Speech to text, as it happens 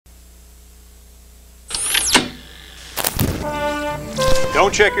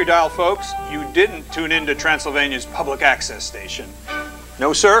Don't check your dial, folks. You didn't tune into Transylvania's public access station.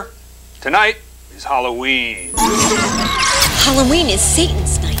 No, sir. Tonight is Halloween. Halloween is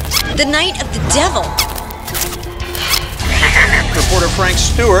Satan's night, the night of the devil. Reporter Frank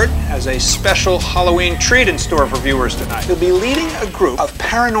Stewart has a special Halloween treat in store for viewers tonight. He'll be leading a group of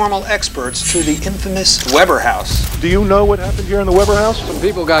paranormal experts to the infamous Weber House. Do you know what happened here in the Weber House? Some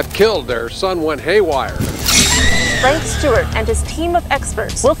people got killed. Their son went haywire. Frank Stewart and his team of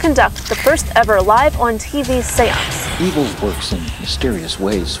experts will conduct the first ever live on TV seance. Evil works in mysterious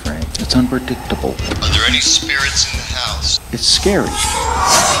ways, Frank. It's unpredictable. Are there any spirits in the house? It's scary.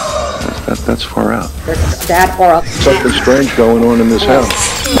 That's far out. That or a... Something strange going on in this house.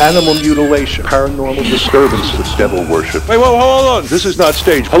 Animal mutilation, paranormal disturbances, devil worship. Wait, whoa, hold on. This is not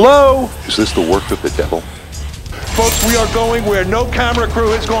staged. Hello? Is this the work of the devil? Folks, we are going where no camera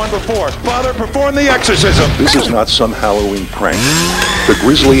crew has gone before. Father, perform the exorcism. This is not some Halloween prank. The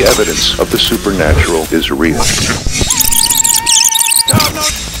grisly evidence of the supernatural is real.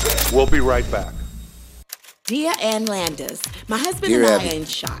 We'll be right back. Dear Ann Landers, my husband Dear and Abby, I are in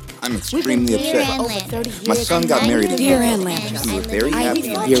shock. I'm extremely upset. For over 30 years. My son got married Dear again. Ann Landers. We were very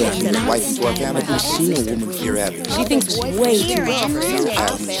happy and Dear accepted Ann his wife into our family. Landers. I've never seen a woman, dear Abby. She thinks way too much of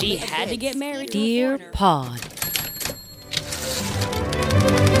herself. Abby. She had to get married. Dear Pod.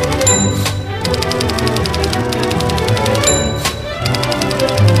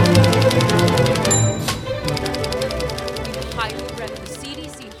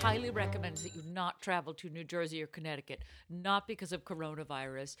 Highly recommends that you not travel to New Jersey or Connecticut, not because of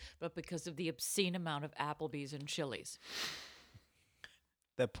coronavirus, but because of the obscene amount of Applebee's and Chili's.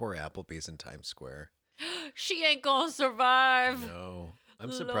 That poor Applebee's in Times Square. She ain't gonna survive. No.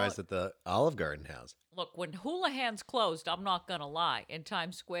 I'm surprised that the Olive Garden has. Look, when Houlihan's closed, I'm not gonna lie, in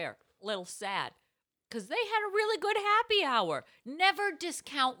Times Square, a little sad. Because they had a really good happy hour. Never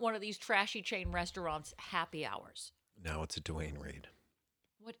discount one of these trashy chain restaurants' happy hours. Now it's a Dwayne Reed.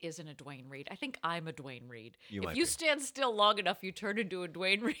 What isn't a Dwayne Reed? I think I'm a Dwayne Reed. If you stand still long enough, you turn into a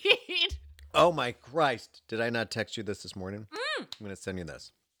Dwayne Reed. Oh my Christ. Did I not text you this morning? Mm. I'm going to send you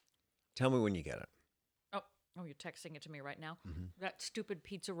this. Tell me when you get it. Oh, you're texting it to me right now? Mm-hmm. That stupid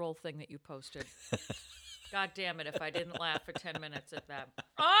pizza roll thing that you posted. God damn it, if I didn't laugh for 10 minutes at that.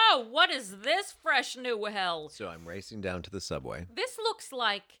 Oh, what is this fresh new hell? So I'm racing down to the subway. This looks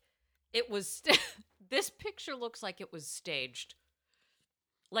like it was... This picture looks like it was staged.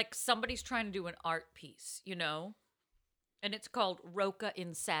 Like somebody's trying to do an art piece, you know? And it's called Roca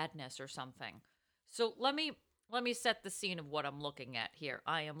in Sadness or something. So let me set the scene of what I'm looking at here.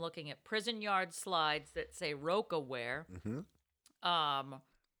 I am looking at prison yard slides that say Roca wear. Mm-hmm. I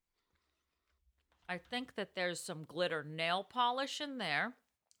think that there's some glitter nail polish in there.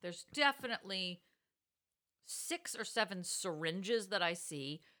 There's definitely 6 or 7 syringes that I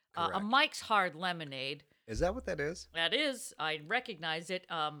see. A Mike's Hard Lemonade. Is that what that is? That is. I recognize it.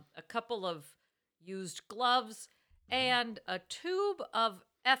 A couple of used gloves and a tube of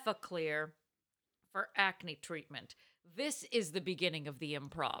Epiclear for acne treatment. This is the beginning of the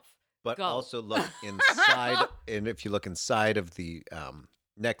improv. But Go. also look inside, and if you look inside of the,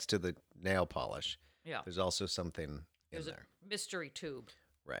 next to the nail polish, there's also something in there. A mystery tube.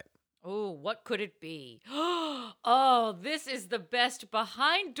 Right. Oh, what could it be? Oh, this is the best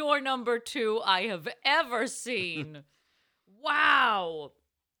behind door number 2 I have ever seen. Wow.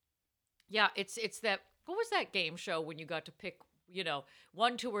 Yeah, it's that, what was that game show when you got to pick,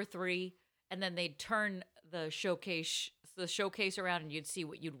 1, 2, or 3, and then they'd turn the showcase around and you'd see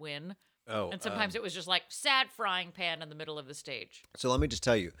what you'd win. Oh. And sometimes it was just like sad frying pan in the middle of the stage. So let me just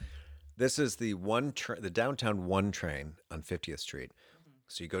tell you, this is the downtown 1 train on 50th Street.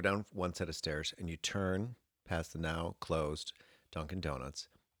 So you go down one set of stairs and you turn past the now closed Dunkin' Donuts.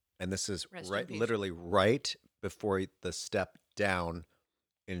 And this is literally right before the step down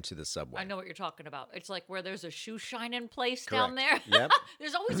into the subway. I know what you're talking about. It's like where there's a shoe shine place down there. Yep.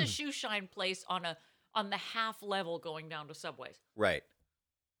 There's always a shoe shine place on the half level going down to Subways. Right.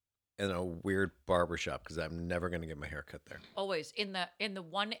 And a weird barbershop because I'm never going to get my hair cut there. Always in the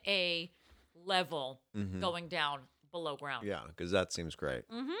 1A level going down below ground. Yeah, because that seems great.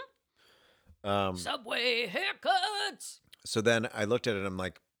 Mm-hmm. Subway haircuts. So then I looked at it and I'm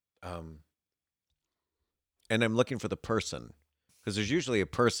like, and I'm looking for the person because there's usually a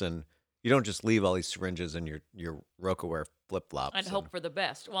person. You don't just leave all these syringes and your Roca-Wear flip-flops. And hope for the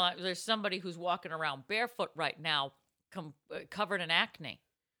best. Well, there's somebody who's walking around barefoot right now, covered in acne.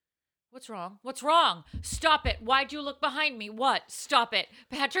 What's wrong? What's wrong? Stop it. Why'd you look behind me? What? Stop it.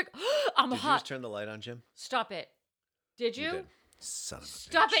 Patrick, I'm hot. Did you just turn the light on, Jim? Stop it. Did you? Did. Son of a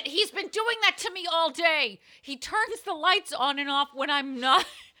Stop bitch. it. He's been doing that to me all day. He turns the lights on and off when I'm not.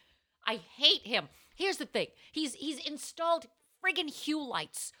 I hate him. Here's the thing. He's installed friggin' hue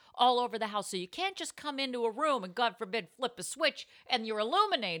lights all over the house. So you can't just come into a room and, God forbid, flip a switch and you're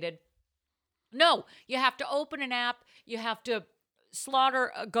illuminated. No, you have to open an app. You have to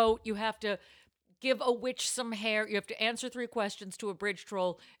slaughter a goat. You have to give a witch some hair. You have to answer 3 questions to a bridge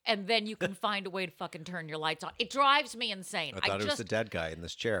troll, and then you can find a way to fucking turn your lights on. It drives me insane. I thought it was the dead guy in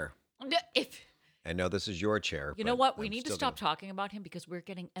this chair. If I know this is your chair. you know but what, we I'm need to still stop talking about him because we're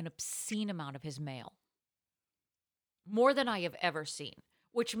getting an obscene amount of his mail, more than I have ever seen.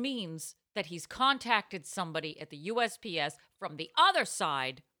 Which means that he's contacted somebody at the USPS from the other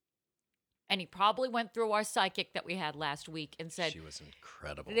side. And he probably went through our psychic that we had last week and said, She was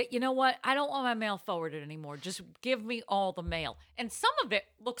incredible. you know what? I don't want my mail forwarded anymore. Just give me all the mail. And some of it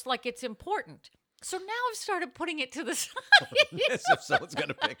looks like it's important. So now I've started putting it to the side. As if someone's going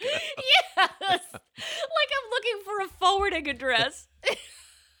to pick it up. Yes. Like I'm looking for a forwarding address.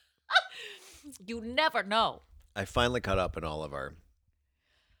 You never know. I finally caught up in all of our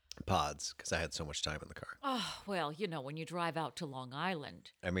pods because I had so much time in the car. Oh, well, you know, when you drive out to Long Island.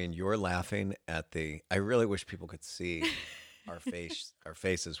 I mean, you're laughing at the. I really wish people could see our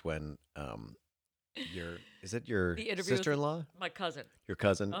faces when is it your The interview with sister-in-law? My cousin. Your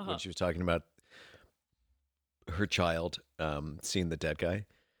cousin, when she was talking about her child seeing the dead guy.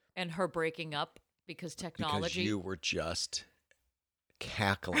 And her breaking up because technology. Because you were just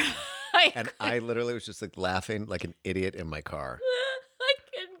cackling. I I literally was just like laughing like an idiot in my car. I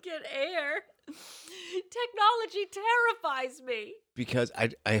couldn't get air. Technology terrifies me. Because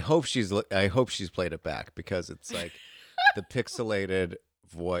I hope she's played it back because it's like the pixelated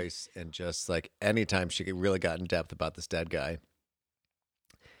voice and just like anytime she really got in depth about this dead guy.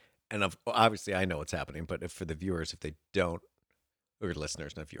 And obviously I know what's happening, but for the viewers, if they don't, or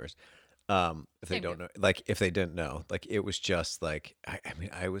listeners, not viewers, if they don't know, like if they didn't know, like it was just like, I mean,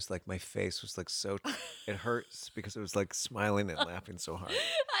 I was like, my face was like so, it hurts because it was like smiling and laughing so hard.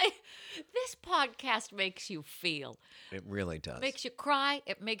 This podcast makes you feel. It really does. It makes you cry.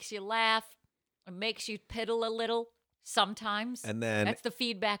 It makes you laugh. It makes you piddle a little sometimes. And then that's the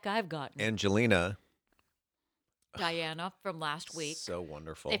feedback I've gotten. Angelina. Diana from last week. So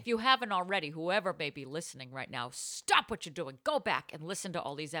wonderful. If you haven't already, whoever may be listening right now, stop what you're doing. Go back and listen to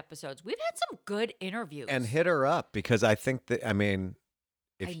all these episodes. We've had some good interviews. And hit her up because I think that, I mean,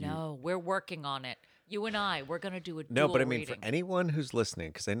 I know. We're working on it. You and we're going to do a No, dual but I mean, reading. for anyone who's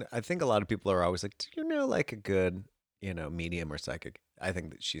listening, because I think a lot of people are always like, do you know like a good, medium or psychic? I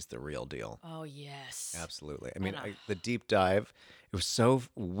think that she's the real deal. Oh, yes. Absolutely. I mean, the deep dive, it was so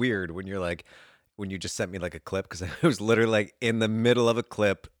weird when you're like, when you just sent me like a clip, because I was literally like in the middle of a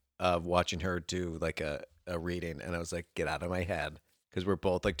clip of watching her do like a reading. And I was like, get out of my head. Because we're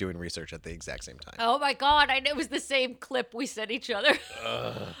both like doing research at the exact same time. Oh my God, I know it was the same clip we sent each other.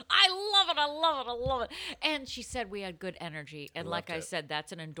 I love it. I love it. I love it. And she said we had good energy. And like I said,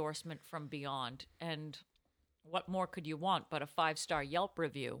 that's an endorsement from beyond. And what more could you want but a 5-star Yelp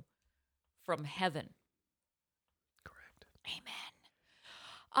review from heaven? Correct. Amen.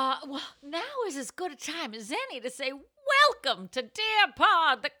 Well, now is as good a time as any to say welcome to Dear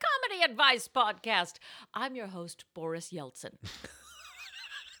Pod, the comedy advice podcast. I'm your host, Boris Yeltsin.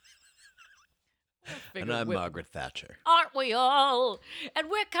 And I'm Margaret Thatcher. Aren't we all? And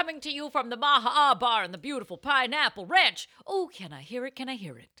we're coming to you from the Maha Bar in the beautiful Pineapple Ranch. Oh, can I hear it? Can I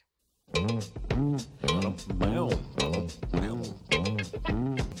hear it?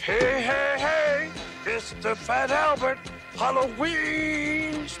 Hey, hey, hey! It's the Fat Albert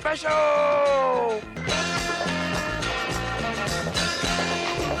Halloween special!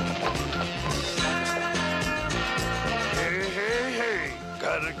 Hey, hey, hey!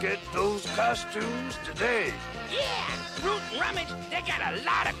 Gotta get those costumes today. Yeah! Root and Rummage, they got a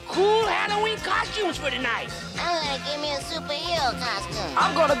lot of cool Halloween costumes for tonight. I'm gonna give me a superhero costume.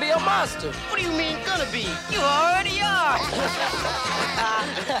 I'm gonna be a monster. What do you mean gonna be? You already are!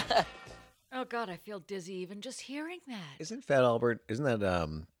 Oh, God, I feel dizzy even just hearing that. Isn't Fat Albert, isn't that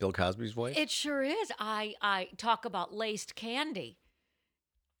Bill Cosby's voice? It sure is. I talk about laced candy.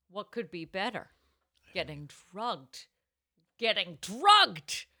 What could be better? Getting drugged. Getting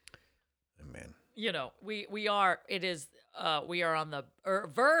drugged! Oh, man. You know, we are on the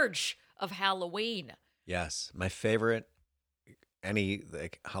verge of Halloween. Yes. My favorite, any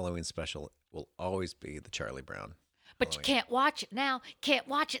like Halloween special will always be the Charlie Brown. But you can't watch it now. Can't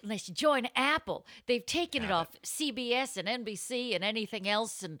watch it unless you join Apple. They've taken it off CBS and NBC and anything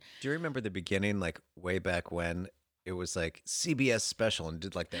else. And do you remember the beginning, like way back when, it was like CBS special and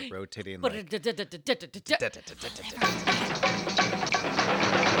did like that rotating. Like,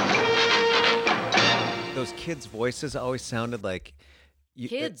 those kids' voices always sounded like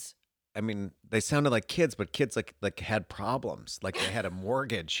kids. I mean, they sounded like kids, but kids like had problems. Like they had a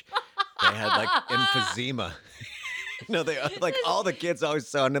mortgage. They had like emphysema. No, they like all the kids always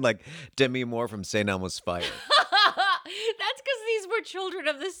sounded like Demi Moore from St. Elmo's Fire. That's because these were children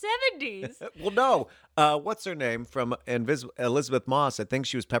of the 70s. Well, no. What's her name from Elizabeth Moss? I think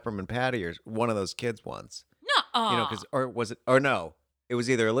she was Peppermint Patty or one of those kids once. No, You know, or was it? Or no, it was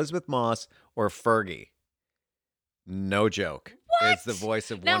either Elizabeth Moss or Fergie. No joke. What? It's the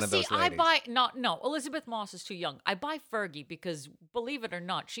voice of now, one of those ladies. No, Elizabeth Moss is too young. I buy Fergie because, believe it or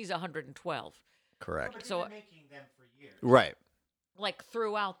not, she's 112. Correct. But So you've been making them for years. Right. Like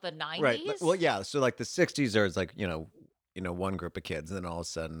throughout the 90s? Right. Well, yeah. So like the 60s, there's like, one group of kids, and then all of a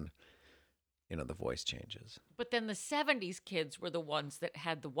sudden, the voice changes. But then the 70s kids were the ones that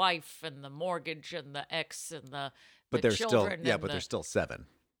had the wife and the mortgage and the ex and the But they're still, children. they're still 7.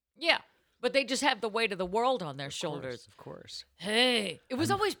 Yeah. But they just have the weight of the world on their shoulders. Of course. Hey, it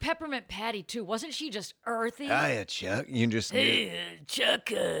was always Peppermint Patty, too. Wasn't she just earthy? Hiya, Chuck. You just Chuck,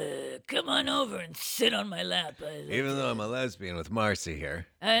 come on over and sit on my lap. Even though I'm a lesbian with Marcy here.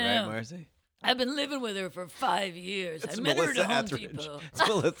 I know. Right, Marcy? I've been living with her for 5 years. It's I met her Melissa at Home Etheridge. Depot.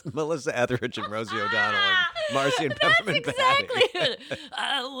 It's Melissa Etheridge and Rosie O'Donnell and Marcy and Peppermint exactly Patty.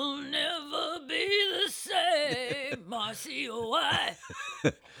 I will never be the same, Marcy. Why?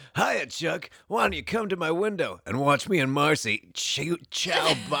 Hiya, Chuck. Why don't you come to my window and watch me and Marcy shoot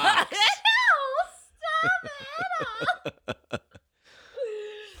chow box?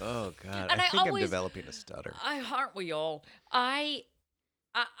 Oh, God. And I think I'm always- developing a stutter. Aren't we all? I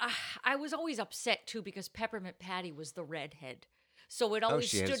was always upset, too, because Peppermint Patty was the redhead. So it always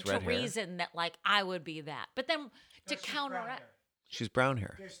she has stood to red hair? reason that, like, I would be that. But then to counteract... She's brown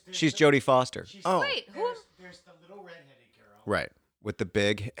hair. There's She's the- Jodie Foster. Wait, who? There's the little redheaded girl. Right. With the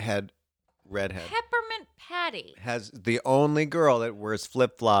big red head. Peppermint Patty. Has the only girl that wears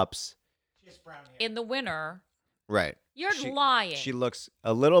flip-flops. She has brown hair. In the winter. Right. You're lying. She looks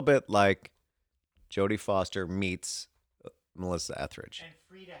a little bit like Jodie Foster meets Melissa Etheridge. And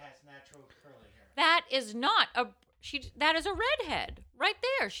Frida has natural curly hair. That is not a... That is a redhead. Right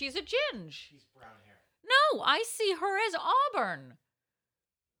there. She's a ginge. She's brown hair. No, I see her as Auburn.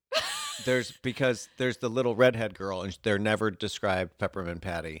 There's the little redhead girl, and they're never described Peppermint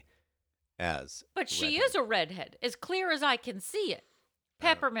Patty as. But she redhead. is a redhead, as clear as I can see it.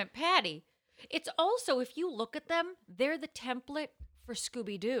 Peppermint Patty. It's also, if you look at them, they're the template for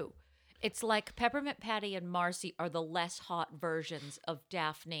Scooby-Doo. It's like Peppermint Patty and Marcy are the less hot versions of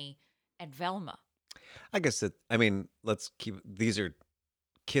Daphne and Velma. I guess these are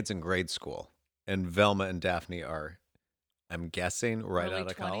kids in grade school, and Velma and Daphne are, I'm guessing, right Early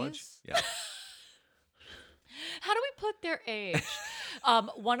out of college. 20s? Yeah. How do we put their age?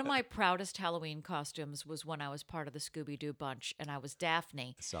 One of my proudest Halloween costumes was when I was part of the Scooby-Doo bunch, and I was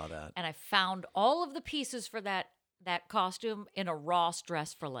Daphne. I saw that. And I found all of the pieces for that costume in a Ross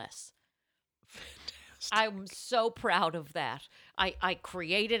Dress for Less. Fantastic. I'm so proud of that. I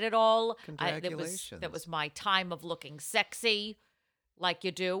created it all. Congratulations. That was my time of looking sexy, like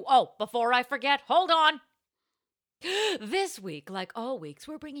you do. Oh, before I forget, hold on. This week, like all weeks,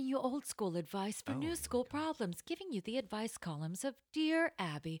 we're bringing you old school advice for new school problems, giving you the advice columns of Dear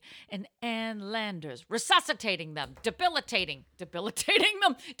Abby and Ann Landers, resuscitating them, debilitating them,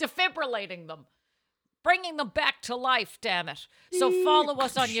 defibrillating them, bringing them back to life, damn it. So follow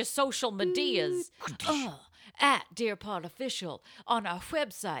us on your social medias at Dear Pod Official, on our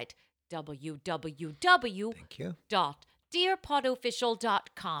website,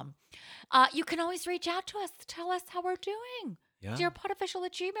 www.dearpodofficial.com. You can always reach out to us to tell us how we're doing. Yeah.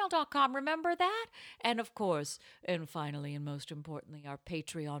 DearPodOfficial@gmail.com. Remember that? And of course, and finally, and most importantly, our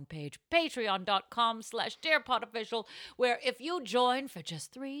Patreon page, patreon.com/DearPodOfficial, where if you join for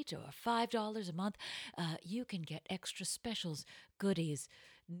just $3 or $5 a month, you can get extra specials, goodies,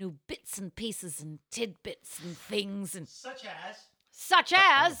 new bits and pieces and tidbits and things. And Such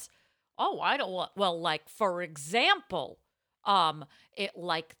as, I don't want, well, like, for example,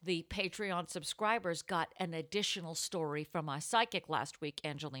 like the Patreon subscribers got an additional story from my psychic last week,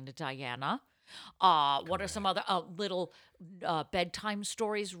 Angelina Diana. What are some other little bedtime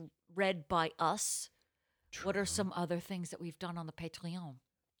stories read by us? True. What are some other things that we've done on the Patreon?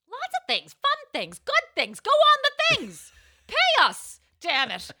 Lots of things, fun things, good things. Go on the things. Pay us,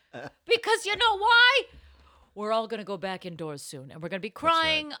 damn it. Because you know why? We're all going to go back indoors soon, and we're going to be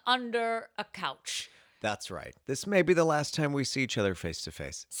crying under a couch. That's right. This may be the last time we see each other face to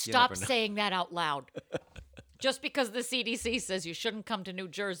face. Stop saying that out loud. Just because the CDC says you shouldn't come to New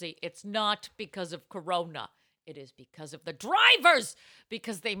Jersey, it's not because of Corona. It is because of the drivers,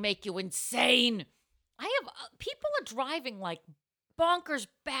 because they make you insane. People are driving like bonkers,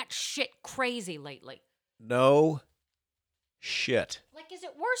 batshit crazy lately. No shit. Like, is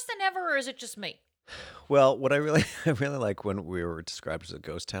it worse than ever, or is it just me? Well, what I really like when we were described as a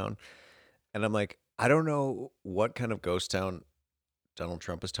ghost town, and I'm like, I don't know what kind of ghost town Donald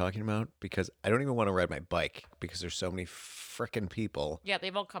Trump is talking about, because I don't even want to ride my bike because there's so many frickin' people. Yeah,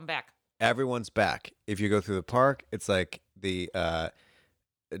 they've all come back. Everyone's back. If you go through the park, it's like the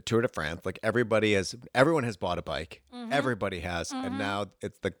Tour de France. Like everyone has bought a bike. Mm-hmm. Everybody has, and now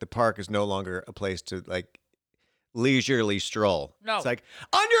it's like the park is no longer a place to like leisurely stroll. No, it's like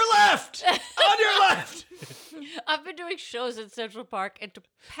on your left, on your left. I've been doing shows in Central Park, and to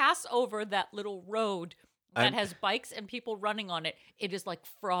pass over that little road that has bikes and people running on it, it is like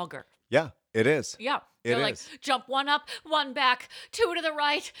Frogger. Yeah, it is. Yeah. It They're like, is. jump one up, one back, two to the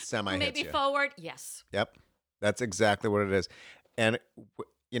right, Semi maybe hits you. forward. Yes. Yep. That's exactly what it is. And,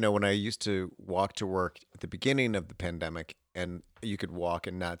 when I used to walk to work at the beginning of the pandemic, and you could walk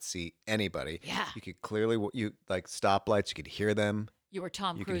and not see anybody. Yeah. You could clearly, like stoplights, you could hear them. You were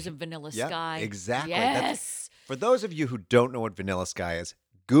Tom Cruise in Vanilla Yeah, Sky. exactly. Yes. For those of you who don't know what Vanilla Sky is,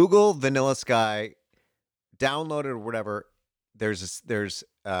 Google Vanilla Sky, download it or whatever. There's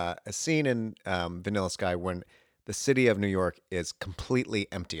a scene in Vanilla Sky when the city of New York is completely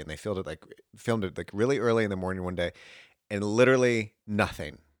empty, and they filmed it like really early in the morning one day, and literally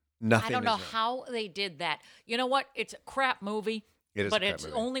nothing. I don't know how they did that. You know what? It's a crap movie. It is but a crap it's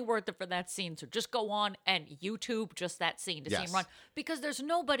movie. only worth it for that scene. So just go on and YouTube just that scene to see him Yes. run. Because there's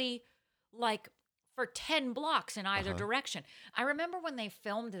nobody like for 10 blocks in either direction. I remember when they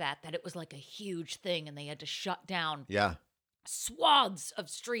filmed that it was like a huge thing and they had to shut down Yeah. swaths of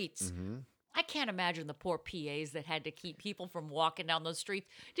streets. Mm-hmm. I can't imagine the poor PAs that had to keep people from walking down those streets.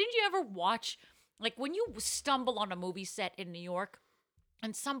 Didn't you ever watch, like when you stumble on a movie set in New York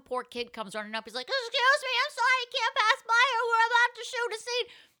and some poor kid comes running up, he's like, excuse me, I'm sorry, I can't pass by or we're about to shoot a scene.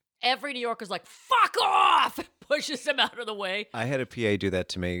 Every New Yorker's like, fuck off, pushes him out of the way. I had a PA do that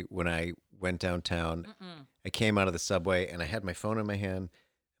to me when I went downtown. I came out of the subway and I had my phone in my hand.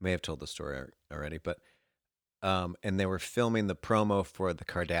 I may have told the story already, but and they were filming the promo for the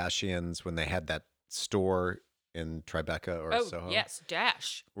Kardashians when they had that store in Tribeca or Soho. Yes,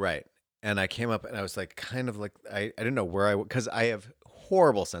 Dash. Right. And I came up and I was like, kind of like, I didn't know where because I have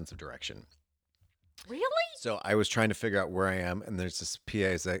horrible sense of direction. Really? So I was trying to figure out where I am, and there's this PA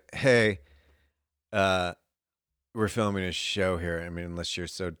is like, hey, we're filming a show here. I mean, unless you're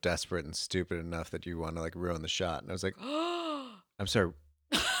so desperate and stupid enough that you want to like ruin the shot. And I was like, I'm sorry.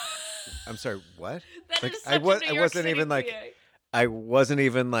 I'm sorry, what? That like is such a New York wasn't City even like PA. I wasn't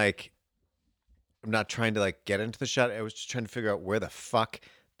even like I'm not trying to like get into the shot. I was just trying to figure out where the fuck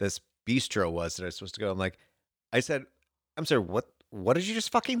this bistro was that I was supposed to go. I'm like, I said, I'm sorry, what did you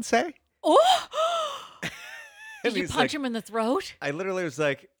just fucking say? Oh! And Did you he's punch like- him in the throat? I literally was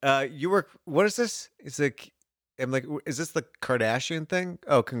like, you work, what is this? It's like, I'm like, is this the Kardashian thing?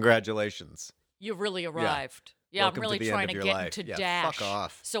 Oh, congratulations. You really arrived. Yeah, Welcome I'm to really the end trying of to your get life. into Yeah, Dash. fuck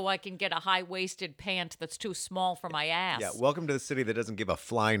off. So I can get a high-waisted pant that's too small for my ass. Yeah, welcome to the city that doesn't give a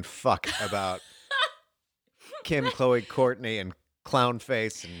flying fuck about Kim, Chloe, Courtney, and Clown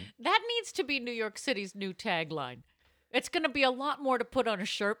Face. And That needs to be New York City's new tagline. It's going to be a lot more to put on a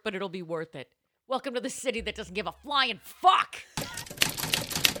shirt, but it'll be worth it. Welcome to the city that doesn't give a flying fuck.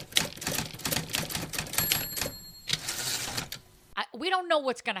 We don't know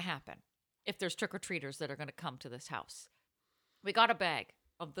what's going to happen if there's trick-or-treaters that are going to come to this house. We got a bag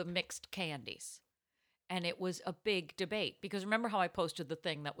of the mixed candies, and it was a big debate. Because remember how I posted the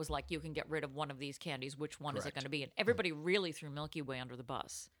thing that was like, you can get rid of one of these candies, which one is it Correct. going to be? And everybody really threw Milky Way under the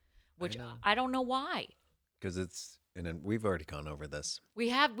bus, which I don't know why. because it's, and we've already gone over this. We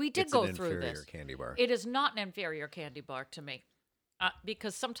did It's go an through inferior this. candy bar. It is not an inferior candy bar to me,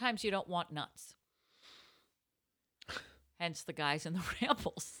 because sometimes you don't want nuts. Hence the guys in the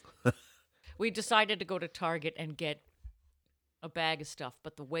rambles. We decided to go to Target and get a bag of stuff,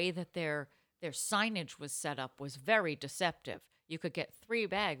 but the way that their signage was set up was very deceptive. You could get 3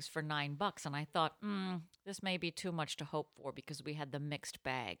 bags for $9, and I thought, this may be too much to hope for because we had the mixed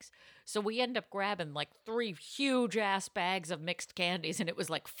bags. So we end up grabbing like 3 huge ass bags of mixed candies, and it was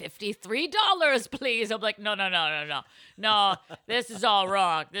like $53, please. I'm like, no, this is all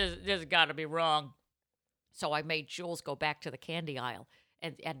wrong. This has got to be wrong. So I made Jules go back to the candy aisle,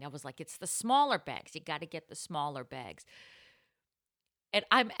 and I was like, it's the smaller bags. You got to get the smaller bags. And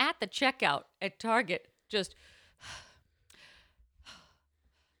I'm at the checkout at Target, just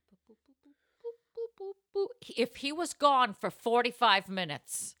If he was gone for 45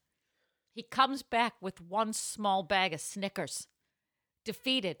 minutes, he comes back with one small bag of Snickers.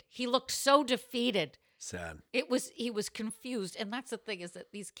 Defeated. He looked so defeated. Sad. He was confused. And that's the thing, is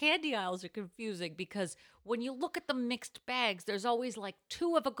that these candy aisles are confusing because when you look at the mixed bags, there's always like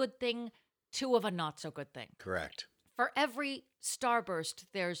 2 of a good thing, 2 of a not so good thing. Correct. For every Starburst,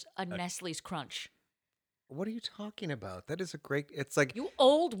 there's a Nestle's Crunch. What are you talking about? That is a great. It's like you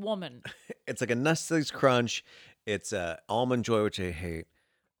old woman. It's like a Nestle's Crunch. It's a Almond Joy, which I hate.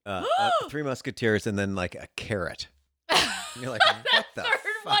 3 Musketeers, and then like a carrot. And you're like, what the third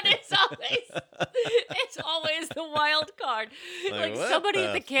fuck? one is always the wild card. Like what somebody the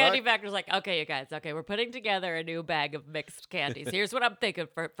at the candy fuck? factory was like, okay, you guys, okay, we're putting together a new bag of mixed candies. Here's what I'm thinking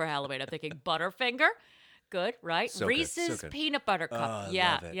for Halloween. I'm thinking Butterfinger. Good, right? So good, Reese's so good. Peanut Butter Cup. Oh, I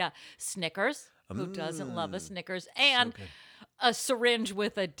yeah, love it. yeah. Snickers. Who doesn't love a Snickers? So And good. a syringe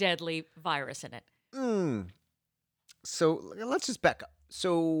with a deadly virus in it. So let's just back up.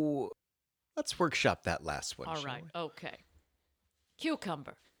 So let's workshop that last one. All shall right. we? Okay.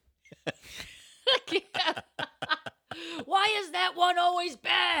 Cucumber. Why is that one always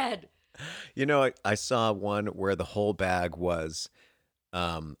bad? You know, I saw one where the whole bag was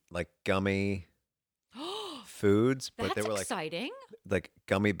like gummy foods, but That's they were exciting. like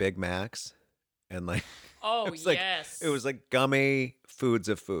gummy Big Macs, and like Oh, it was like, yes. it was like gummy foods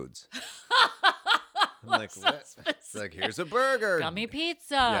of foods. I'm like, So what? It's like, here's a burger, Gummy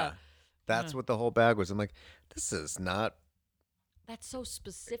pizza. Yeah, that's what the whole bag was. I'm like, this is not That's so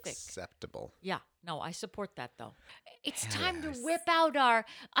specific. acceptable. Yeah. No, I support that though. It's time to whip out our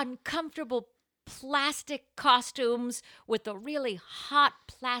uncomfortable plastic costumes with a really hot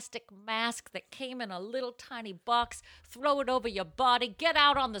plastic mask that came in a little tiny box. Throw it over your body. Get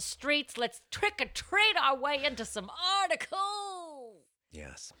out on the streets. Let's trick or treat our way into some articles.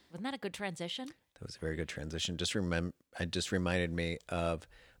 Yes. Wasn't that a good transition? That was a very good transition. It just reminded me of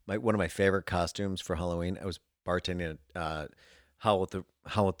one of my favorite costumes for Halloween. I was bartending at Howl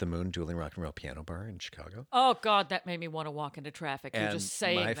at the Moon Dueling Rock and Roll Piano Bar in Chicago. Oh, God, that made me want to walk into traffic. And You're just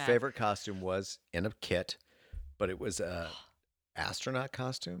saying my that. favorite costume was in a kit, but it was a astronaut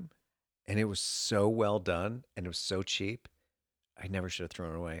costume, and it was so well done, and it was so cheap. I never should have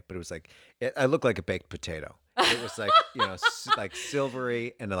thrown it away, but it was like I looked like a baked potato. It was like like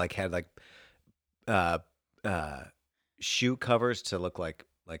silvery, and it like had like shoe covers to look like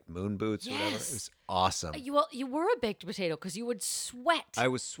moon boots or whatever. It Yes. was awesome. You were a baked potato because you would sweat. I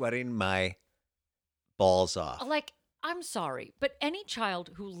was sweating my balls off. Like, I'm sorry, but any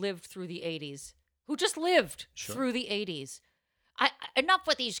child who lived through the 80s, who just lived Sure. through the 80s, enough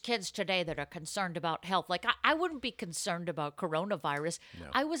with these kids today that are concerned about health. Like, I wouldn't be concerned about coronavirus. No.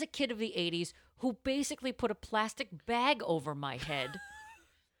 I was a kid of the 80s who basically put a plastic bag over my head.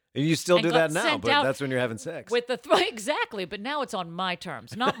 And you still and do got that now, sent but out that's when you're having sex. With the exactly, but now it's on my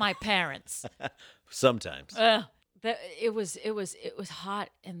terms, not my parents'. Sometimes. It was hot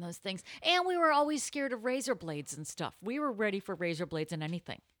in those things, and we were always scared of razor blades and stuff. We were ready for razor blades and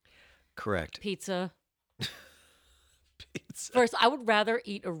anything. Correct. Pizza. First, I would rather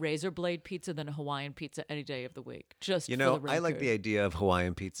eat a razor blade pizza than a Hawaiian pizza any day of the week. Just You for know, the I like record. the idea of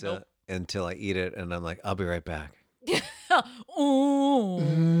Hawaiian pizza Nope. until I eat it, and I'm like, I'll be right back. Ooh.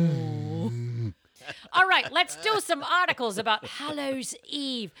 All right, let's do some articles about Hallows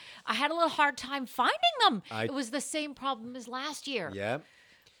Eve. I had a little hard time finding them. It was the same problem as last year. Yeah.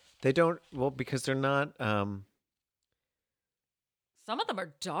 They don't, because they're not, Some of them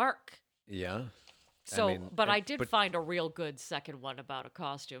are dark. yeah. So, but I did find a real good second one about a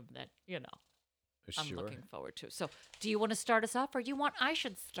costume that, I'm Sure. looking forward to. So, do you want to start us off, or do you want I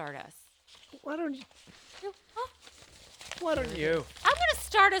should start us? Why don't you? Oh. Why don't you? I'm going to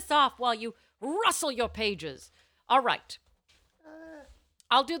start us off while you rustle your pages. All right.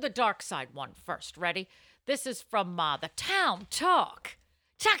 I'll do the dark side one first. Ready? This is from the Town Talk.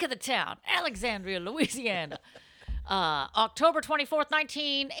 Talk of the Town, Alexandria, Louisiana. October 24th,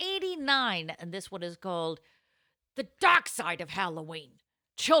 1989. And this one is called The Dark Side of Halloween.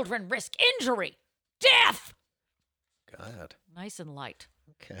 Children risk injury, death. God. Nice and light.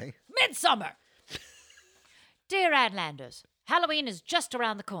 Okay. Midsummer. Dear Anlanders, Halloween is just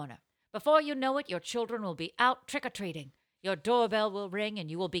around the corner. Before you know it, your children will be out trick-or-treating. Your doorbell will ring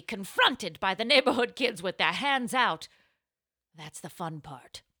and you will be confronted by the neighborhood kids with their hands out. That's the fun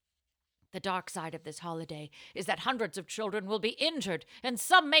part. The dark side of this holiday is that hundreds of children will be injured and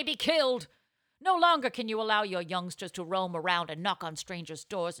some may be killed. No longer can you allow your youngsters to roam around and knock on strangers'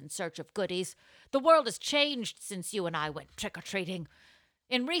 doors in search of goodies. The world has changed since you and I went trick-or-treating.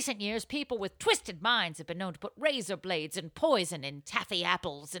 In recent years, people with twisted minds have been known to put razor blades and poison in taffy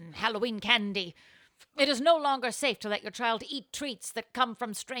apples and Halloween candy. It is no longer safe to let your child eat treats that come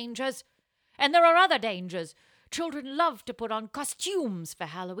from strangers. And there are other dangers. Children love to put on costumes for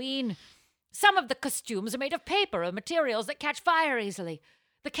Halloween. Some of the costumes are made of paper or materials that catch fire easily.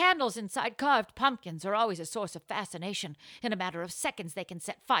 The candles inside carved pumpkins are always a source of fascination. In a matter of seconds, they can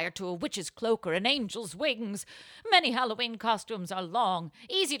set fire to a witch's cloak or an angel's wings. Many Halloween costumes are long,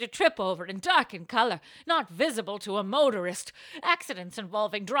 easy to trip over, and dark in color, not visible to a motorist. Accidents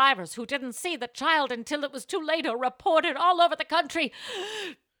involving drivers who didn't see the child until it was too late are reported all over the country.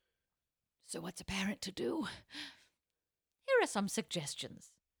 So what's a parent to do? Here are some suggestions.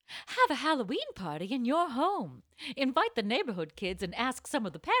 Have a Halloween party in your home. Invite the neighborhood kids and ask some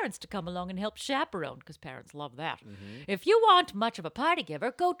of the parents to come along and help chaperone, because parents love that. If you want much of a party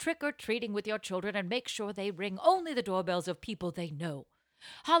giver, go trick-or-treating with your children and make sure they ring only the doorbells of people they know.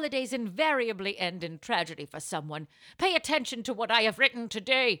 Holidays invariably end in tragedy for someone. Pay attention to what I have written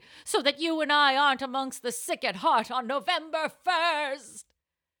today, so that you and I aren't amongst the sick at heart on November 1st.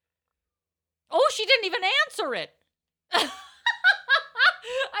 Oh, she didn't even answer it.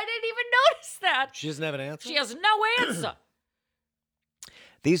 I didn't even notice that. She doesn't have an answer? She has no answer.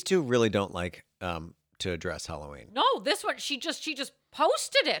 These two really don't like to address Halloween. No, this one, she just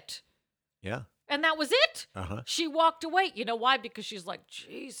posted it. Yeah. And that was it. Uh-huh. She walked away. You know why? Because she's like,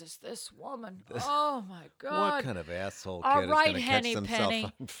 Jesus, this woman. Oh, my God. What kind of asshole All kid right, is going to catch Henny himself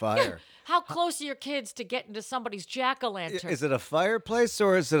Penny. on fire? How close are your kids to getting to somebody's jack-o'-lantern? Is it a fireplace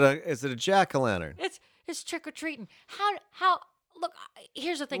or is it a jack-o'-lantern? It's trick-or-treating. How look,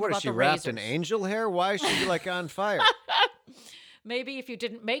 here's the thing What, about is she the wrapped in razors. angel hair? Why is she like on fire? Maybe if you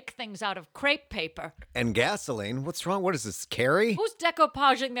didn't make things out of crepe paper. And gasoline? What's wrong? What is this, Carrie? Who's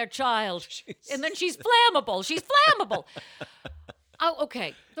decoupaging their child? And then she's flammable. She's flammable. Oh,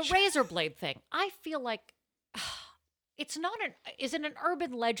 okay. The razor blade thing. I feel like it's not is it an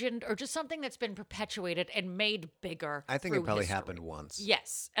urban legend or just something that's been perpetuated and made bigger? I think it through probably history? happened once.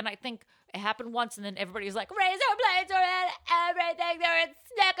 Yes. And I think it happened once and then everybody's like, razor blades are in everything. They're in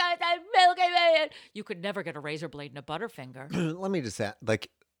Snickers and Milky Way. You could never get a razor blade in a Butterfinger. Let me just ask,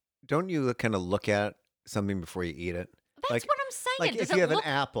 don't you kind of look at something before you eat it? That's what I'm saying. Like Does if it you have an look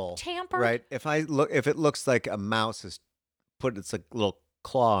apple, tampered? right? If it looks like a mouse has put its like little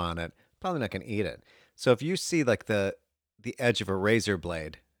claw on it, probably not going to eat it. So if you see like the edge of a razor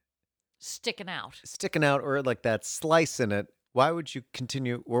blade sticking out or like that slice in it, why would you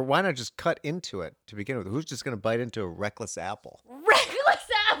continue, or why not just cut into it to begin with? Who's just going to bite into a reckless apple? Reckless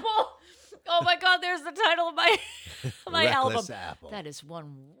apple. Oh my God, there's the title of my Reckless album. apple. That is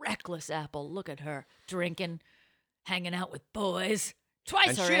one reckless apple. Look at her drinking, hanging out with boys. Twice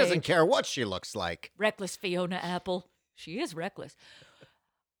And her she age. doesn't care what she looks like. Reckless Fiona Apple. She is reckless.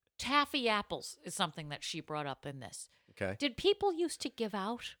 Taffy apples is something that she brought up in this. Okay. Did people used to give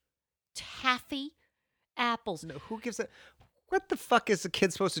out taffy apples? No, who gives it? What the fuck is a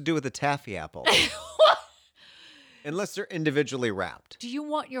kid supposed to do with a taffy apple? Unless they're individually wrapped. Do you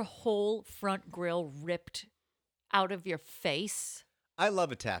want your whole front grill ripped out of your face? I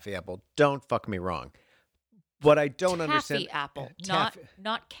love a taffy apple. Don't fuck me wrong. What I don't Taffy understand. apple, Taffy-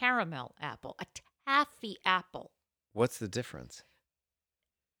 not caramel apple. A taffy apple. What's the difference?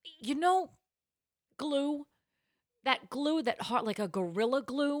 You know, glue, that glue that hard like a Gorilla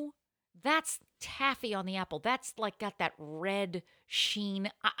Glue. That's taffy on the apple. That's like got that red sheen.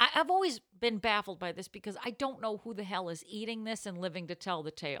 I've always been baffled by this because I don't know who the hell is eating this and living to tell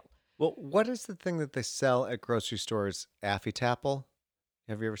the tale. Well, what is the thing that they sell at grocery stores? Affy-Tapple?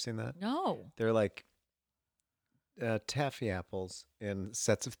 Have you ever seen that? No. They're like taffy apples in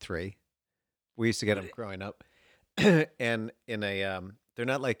sets of 3. We used to get them growing up. And in a, they're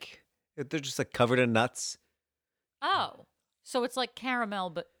not like, they're just like covered in nuts. Oh, so it's like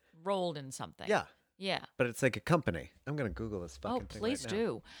caramel but rolled in something. Yeah. Yeah. But it's like a company. I'm going to Google this fucking thing please right now.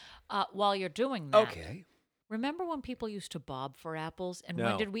 do. While you're doing that. Okay. Remember when people used to bob for apples? And No.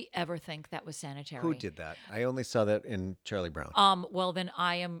 when did we ever think that was sanitary? Who did that? I only saw that in Charlie Brown. Well, then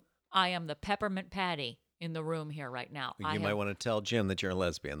I am the peppermint patty in the room here right now. You might want to tell Jim that you're a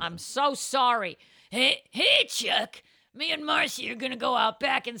lesbian. then. I'm so sorry. Hey, Chuck. Me and Marcy are gonna go out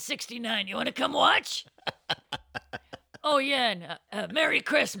back in '69. You wanna come watch? Oh yeah, and Merry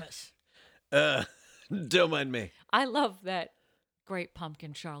Christmas. Don't mind me. I love that Great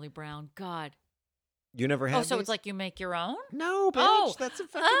Pumpkin Charlie Brown. God. You never had So these? it's like you make your own? No, bitch. Oh, That's a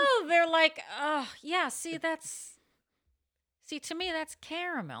fucking... they're like, yeah, see, to me, that's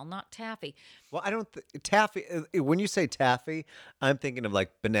caramel, not taffy. Well, I don't... taffy... when you say taffy, I'm thinking of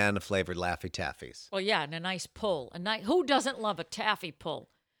like banana-flavored Laffy Taffies. Well, yeah, and a nice pull. Who doesn't love a taffy pull?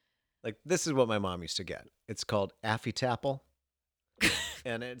 Like, this is what my mom used to get. It's called Affy-Tapple.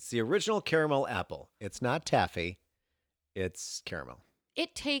 And it's the original caramel apple. It's not taffy. It's caramel.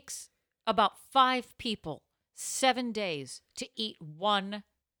 It takes about 5 people 7 days to eat one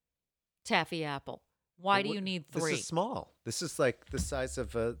taffy apple. Why do you need 3? This is small. This is like the size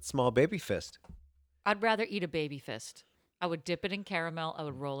of a small baby fist. I'd rather eat a baby fist. I would dip it in caramel, I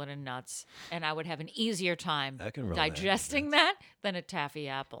would roll it in nuts, and I would have an easier time digesting that than a taffy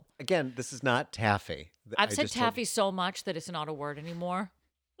apple. Again, this is not taffy. I've said taffy so much that it's not a word anymore.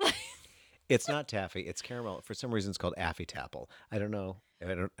 It's not taffy. It's caramel. For some reason, it's called Affy-Tapple. I don't know.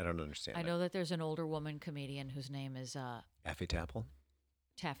 I don't understand. I know that there's an older woman comedian whose name is Affy-Tapple?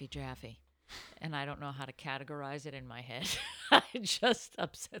 Taffy Jaffe. And I don't know how to categorize it in my head. It just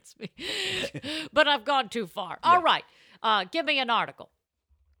upsets me. But I've gone too far. Yeah. All right. Give me an article.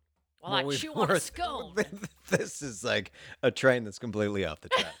 Well, I chew on a scone. This is like a train that's completely off the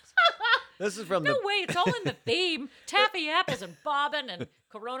tracks. This is from No way. It's all in the theme. Taffy apples and bobbin and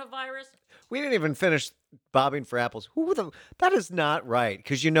coronavirus. We didn't even finish bobbing for apples. That is not right.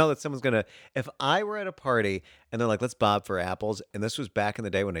 Because you know that someone's going to, if I were at a party and they're like, let's bob for apples. And this was back in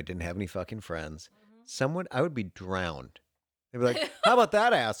the day when I didn't have any fucking friends. I would be drowned. They'd be like, how about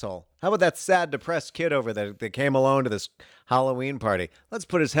that asshole? How about that sad, depressed kid over there that came alone to this Halloween party? Let's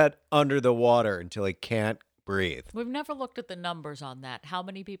put his head under the water until he can't breathe. We've never looked at the numbers on that. How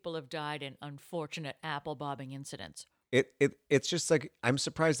many people have died in unfortunate apple bobbing incidents? It's just like, I'm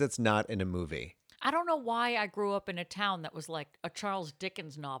surprised that's not in a movie. I don't know why I grew up in a town that was like a Charles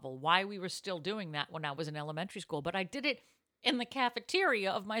Dickens novel, why we were still doing that when I was in elementary school, but I did it in the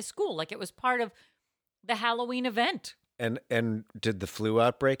cafeteria of my school. Like it was part of the Halloween event. And did the flu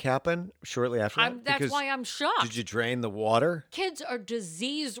outbreak happen shortly after that? That's why I'm shocked. Did you drain the water? Kids are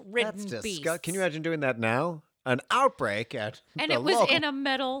disease-ridden beasts. Can you imagine doing that now? An outbreak at And it was in a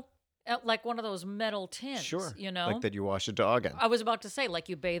metal, like one of those metal tins. Sure. You know? Like that you wash a dog in. I was about to say, like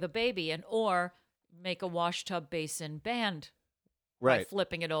you bathe a baby in, or make a wash tub basin band. Right. By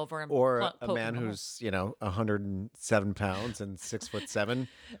flipping it over and or a man who's 107 pounds and 6'7"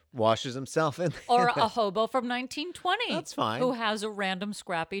 washes himself in. Or a hobo from 1920. That's fine. Who has a random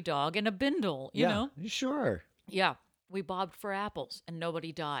scrappy dog and a bindle, you know? Sure. Yeah. We bobbed for apples and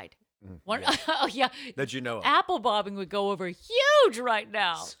nobody died. Yeah. Yeah. That you know of. Apple bobbing would go over huge right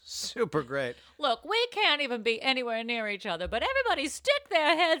now. Super great. Look, we can't even be anywhere near each other, but everybody stick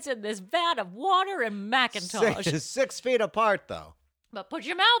their heads in this vat of water and Macintosh. 6 feet apart, though. But put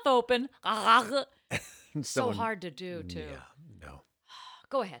your mouth open. So hard to do, too. Yeah, no.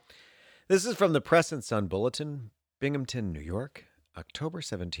 Go ahead. This is from the Press and Sun Bulletin, Binghamton, New York, October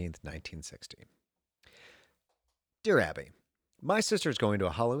 17th, 1960. Dear Abby, my sister is going to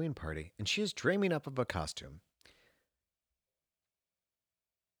a Halloween party, and she is dreaming up of a costume.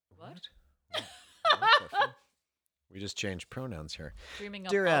 What? We just changed pronouns here. Dreaming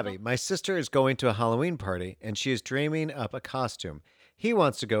Dear up Abby, my sister is going to a Halloween party, and she is dreaming up a costume. He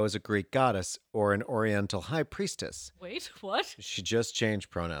wants to go as a Greek goddess or an Oriental high priestess. Wait, what? She just changed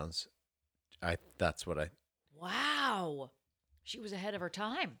pronouns. That's what I... Wow. She was ahead of her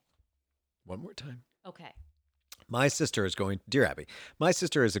time. One more time. Okay. My sister is going... Dear Abby, my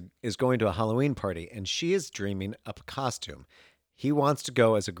sister is going to a Halloween party, and she is dreaming up a costume. He wants to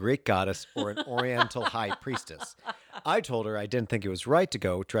go as a Greek goddess or an Oriental high priestess. I told her I didn't think it was right to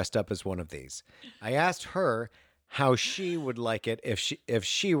go dressed up as one of these. I asked her how she would like it if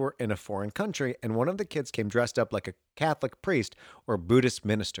she were in a foreign country and one of the kids came dressed up like a Catholic priest or Buddhist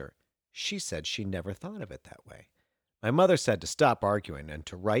minister. She said she never thought of it that way. My mother said to stop arguing and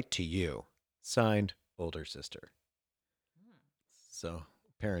to write to you. Signed, older sister. So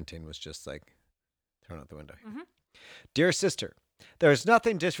parenting was just like thrown out the window. Mm-hmm. Dear sister, there is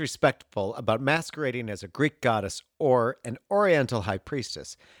nothing disrespectful about masquerading as a Greek goddess or an Oriental high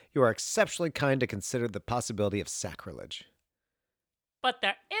priestess. You are exceptionally kind to consider the possibility of sacrilege. But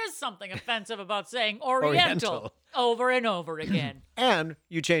there is something offensive about saying Oriental over and over again. And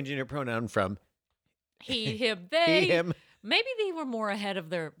you changing your pronoun from he, him, they. He, him. Maybe they were more ahead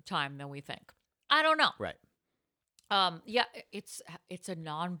of their time than we think. I don't know. Right. Yeah, it's a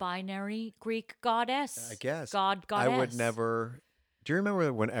non-binary Greek goddess. I guess. Goddess. I would never... Do you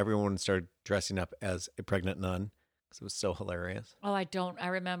remember when everyone started dressing up as a pregnant nun? Because it was so hilarious. Oh, I don't. I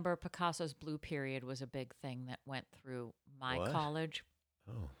remember Picasso's Blue Period was a big thing that went through my college.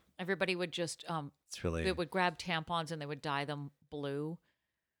 Oh. Everybody would just... it's really... They would grab tampons and they would dye them blue.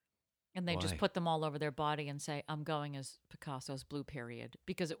 And they just put them all over their body and say, I'm going as Picasso's Blue Period.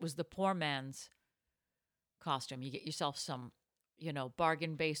 Because it was the poor man's costume. You get yourself some,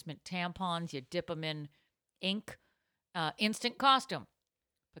 bargain basement tampons. You dip them in ink. Instant costume.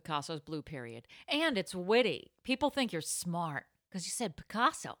 Picasso's Blue Period. And it's witty. People think you're smart Because you said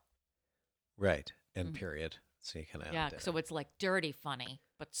Picasso. Right. And period. So you kind of Yeah, so it's like dirty funny,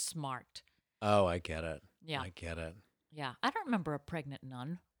 but smart. Oh, I get it. Yeah. I get it. Yeah. I don't remember a pregnant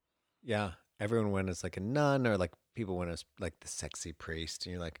nun. Yeah. Everyone went as like a nun, or like people went as like the sexy priest.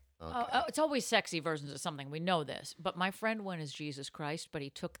 And you're like, okay. Oh, it's always sexy versions of something. We know this. But my friend went as Jesus Christ, but he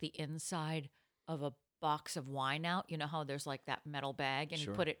took the inside of a box of wine out. You know how there's like that metal bag, and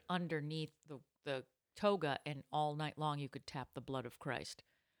Sure. he put it underneath the toga, and all night long you could tap the blood of Christ.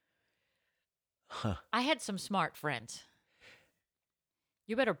 Huh. I had some smart friends.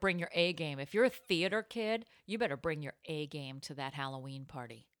 You better bring your A game. If you're a theater kid, you better bring your A game to that Halloween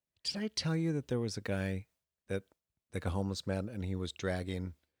party. Did I tell you that there was a guy that, like a homeless man, and he was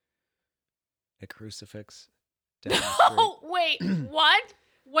dragging a crucifix down the street? Oh, wait, what?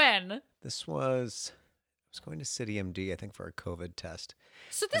 When? This was, I was going to City MD, I think, for a COVID test.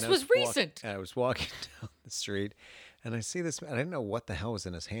 So And this I was recent. I was walking down the street, and I see this man. I didn't know what the hell was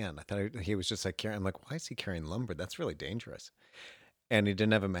in his hand. I thought he was just like carrying. I'm like, why is he carrying lumber? That's really dangerous. And he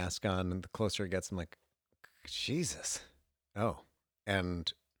didn't have a mask on. And the closer it gets, I'm like, Jesus. Oh,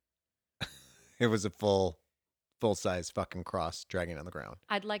 and it was a full-size fucking cross dragging on the ground.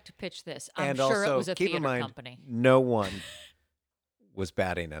 I'd like to pitch this. I'm And sure also, it was a keep theater in mind, company. no one was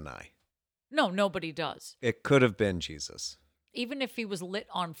batting an eye. No, nobody does. It could have been Jesus. Even if he was lit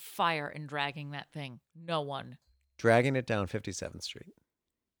on fire and dragging that thing, no one. Dragging it down 57th Street.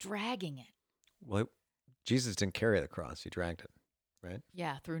 Dragging it. Well, Jesus didn't carry the cross. He dragged it, right?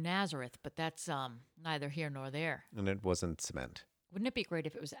 Yeah, through Nazareth, but that's neither here nor there. And it wasn't cement. Wouldn't it be great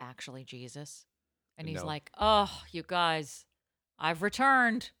if it was actually Jesus? And he's No. like, oh, you guys, I've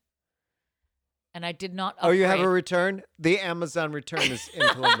returned. And I did not Oh, you have a upgrade. return? The Amazon return is in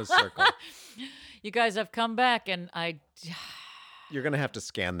Columbus Circle. You guys have come back, and You're going to have to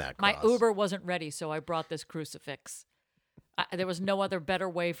scan that my cross. Uber wasn't ready, so I brought this crucifix. There was no other better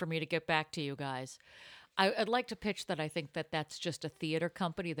way for me to get back to you guys. I'd like to pitch that I think that that's just a theater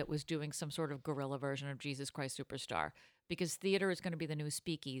company that was doing some sort of guerrilla version of Jesus Christ Superstar, because theater is going to be the new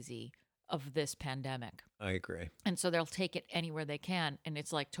speakeasy of this pandemic. I agree. And so they'll take it anywhere they can. And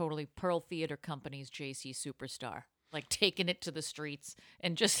it's like totally Pearl Theater Company's JC Superstar, like taking it to the streets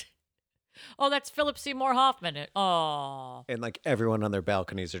and just, oh, that's Philip Seymour Hoffman. Oh. And like everyone on their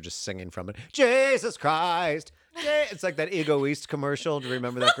balconies are just singing from it. Jesus Christ. It's like that Ego East commercial. Do you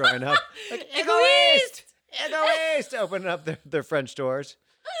remember that growing up? Like, Ego East! Ego East! Opening up their French doors.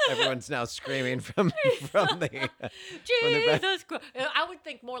 Everyone's now screaming from the from their back. Jesus Christ. I would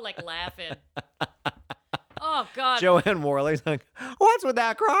think more like laughing. Oh, God. Joanne Worley's like, what's with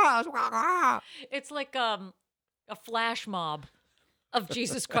that cross? It's like a flash mob of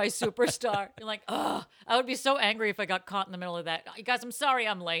Jesus Christ Superstar. You're like, oh, I would be so angry if I got caught in the middle of that. You guys, I'm sorry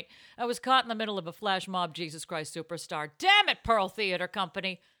I'm late. I was caught in the middle of a flash mob Jesus Christ Superstar. Damn it, Pearl Theater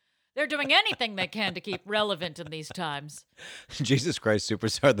Company. They're doing anything they can to keep relevant in these times. Jesus Christ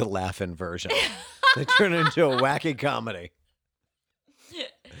Superstar, the laughing version. They turn it into a wacky comedy.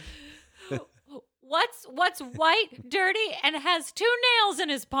 What's white, dirty, and has 2 nails in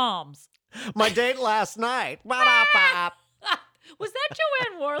his palms? My date last night. Ba-da-ba. Was that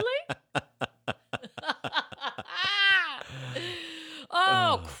Joanne Worley?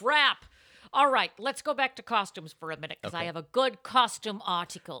 Oh, crap. All right, let's go back to costumes for a minute, because I have a good costume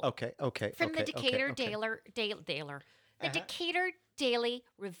article. Okay. From the Decatur the Decatur Daily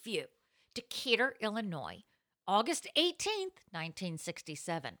Review, Decatur, Illinois, August 18th,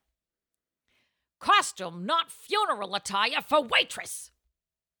 1967. Costume, not funeral attire for waitress.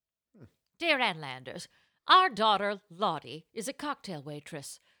 Dear Anlanders, our daughter, Lottie, is a cocktail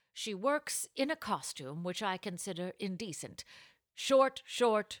waitress. She works in a costume which I consider indecent. Short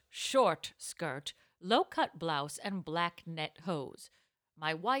skirt, low-cut blouse, and black net hose.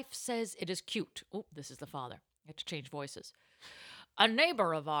 My wife says it is cute. Oh, this is the father. I had to change voices. A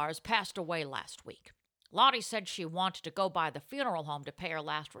neighbor of ours passed away last week. Lottie said she wanted to go by the funeral home to pay her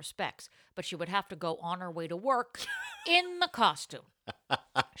last respects, but she would have to go on her way to work in the costume.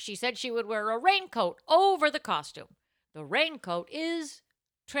 She said she would wear a raincoat over the costume. The raincoat is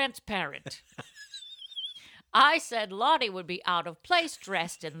transparent. I said Lottie would be out of place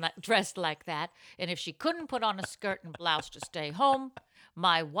dressed like that, and if she couldn't put on a skirt and blouse to stay home,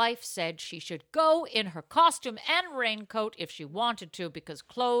 my wife said she should go in her costume and raincoat if she wanted to, because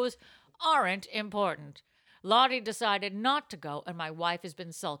clothes aren't important. Lottie decided not to go, and my wife has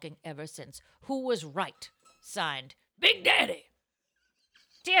been sulking ever since. Who was right? Signed, Big Daddy.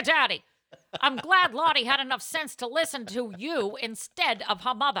 Dear Daddy, I'm glad Lottie had enough sense to listen to you instead of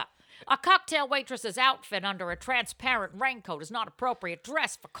her mother. A cocktail waitress's outfit under a transparent raincoat is not appropriate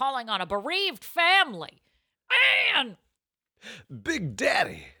dress for calling on a bereaved family. Man! Big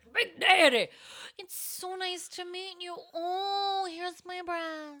Daddy. Big Daddy. It's so nice to meet you. Oh, here's my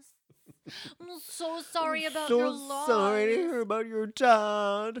breast. I'm so sorry about your loss. Sorry to hear about your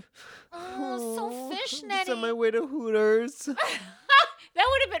dad. Oh, so fishnetty. I'm on my way to Hooters. That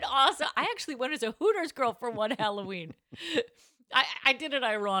would have been awesome. I actually went as a Hooters girl for one Halloween. I did it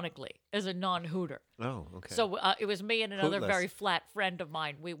ironically as a non-Hooter. Oh, okay. So it was me and another Hootless. very flat friend of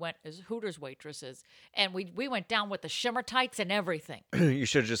mine. We went as Hooters waitresses, and we went down with the shimmer tights and everything. You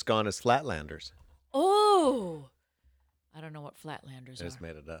should have just gone as Flatlanders. Oh, I don't know what Flatlanders I just are.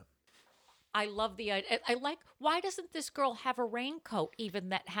 made it up. I love the idea. I like, why doesn't this girl have a raincoat even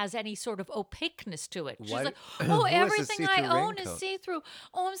that has any sort of opaqueness to it? She's Why like, do- oh, Who has a everything I see-through own is raincoat? see-through.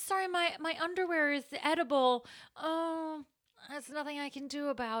 Oh, I'm sorry, my underwear is edible. Oh, there's nothing I can do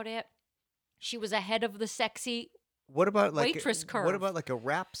about it. She was ahead of the sexy. What about like waitress curve. What about like a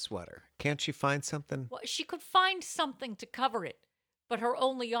wrap sweater? Can't she find something? Well, she could find something to cover it, but her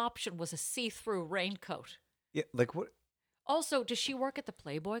only option was a see-through raincoat. Yeah, like what? Also, does she work at the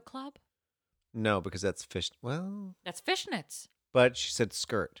Playboy Club? No, because that's fish. Well, That's fishnets. but she said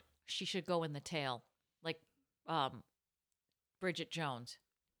skirt. She should go in the tail, like Bridget Jones.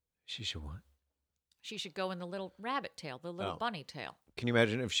 She should what? She should go in the little rabbit tail, the little Oh. bunny tail. Can you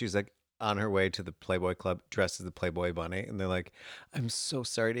imagine if she's like on her way to the Playboy Club dressed as the Playboy bunny, and they're like, "I'm so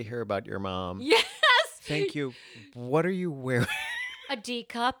sorry to hear about your mom. Yes. Thank you. What are you wearing?" A D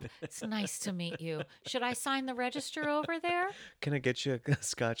cup. It's nice to meet you. Should I sign the register over there? Can I get you a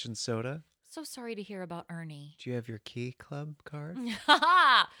scotch and soda? So sorry to hear about Ernie. Do you have your key club card?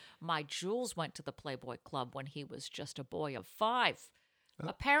 My Jules went to the Playboy Club when he was just a boy of 5.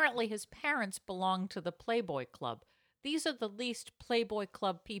 Apparently, his parents belonged to the Playboy Club. These are the least Playboy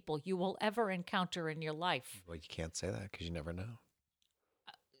Club people you will ever encounter in your life. Well, you can't say that because you never know.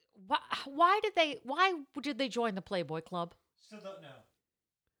 Why did they join the Playboy Club? Still don't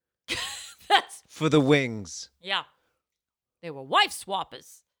know. That's For the wings. yeah. They were wife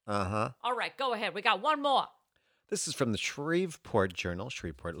swappers. Uh-huh. All right, go ahead. We got one more. This is from the Shreveport Journal,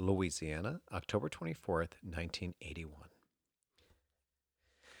 Shreveport, Louisiana, October 24th, 1981.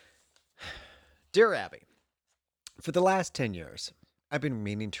 Dear Abby, for the last 10 years, I've been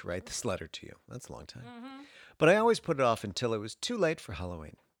meaning to write this letter to you. That's a long time. But I always put it off until it was too late for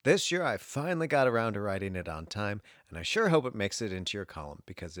Halloween. This year, I finally got around to writing it on time, and I sure hope it makes it into your column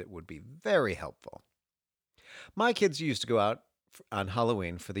because it would be very helpful. My kids used to go out on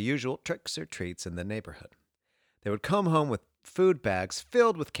Halloween for the usual tricks or treats in the neighborhood. They would come home with food bags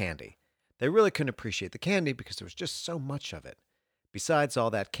filled with candy. They really couldn't appreciate the candy because there was just so much of it. Besides, all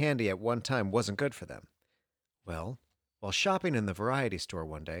that candy at one time wasn't good for them. Well, while shopping in the variety store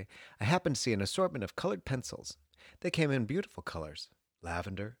one day, I happened to see an assortment of colored pencils. They came in beautiful colors: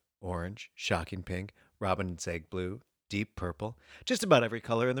 lavender, orange, shocking pink, robin's egg blue, deep purple, just about every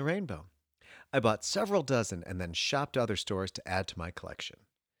color in the rainbow. I bought several dozen and then shopped other stores to add to my collection.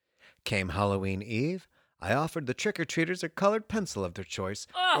 Came Halloween Eve, I offered the trick-or-treaters a colored pencil of their choice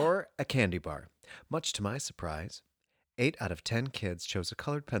or a candy bar. Much to my surprise, 8 out of 10 kids chose a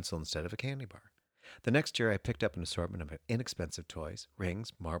colored pencil instead of a candy bar. The next year, I picked up an assortment of inexpensive toys,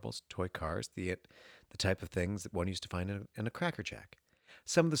 rings, marbles, toy cars, the type of things that one used to find in a Cracker Jack.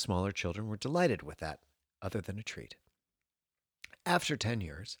 Some of the smaller children were delighted with that, other than a treat. After 10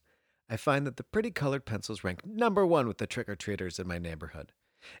 years, I find that the pretty colored pencils rank number 1 with the trick-or-treaters in my neighborhood.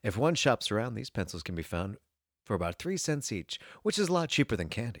 If one shops around, these pencils can be found for about 3 cents each, which is a lot cheaper than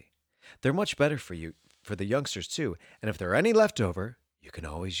candy. They're much better for the youngsters too, and if there are any left over, you can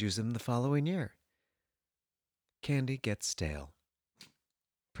always use them the following year. Candy gets stale.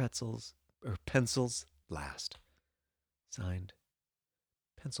 Pencils last. Signed,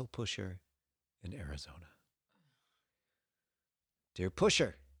 Pencil Pusher in Arizona. Dear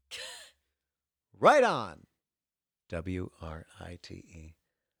Pusher, right on. WRITE.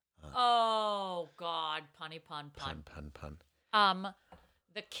 Oh God, punny pun. Pun.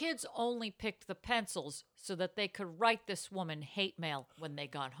 The kids only picked the pencils so that they could write this woman hate mail when they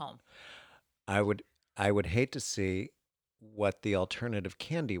got home. I would hate to see what the alternative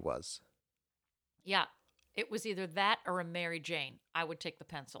candy was. Yeah, it was either that or a Mary Jane. I would take the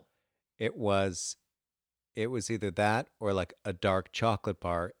pencil. It was either that or like a dark chocolate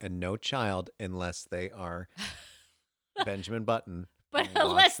bar, and no child, unless they are Benjamin Button. But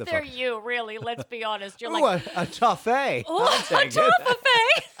unless they're you, really, let's be honest. You're Ooh, like a toffee. Oh, a toffee.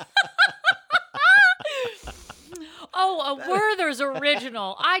 Oh, a Werther's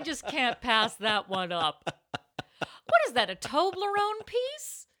original. I just can't pass that one up. What is that, a Toblerone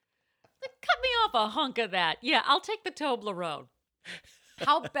piece? Cut me off a hunk of that. Yeah, I'll take the Toblerone.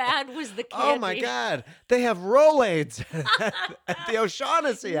 How bad was the candy? Oh my God. They have Rolaids at the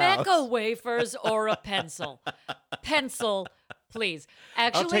O'Shaughnessy house. Necco wafers or a pencil? Pencil, please.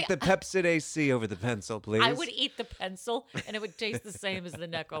 Actually, I'll take the Pepsid AC over the pencil, please. I would eat the pencil and it would taste the same as the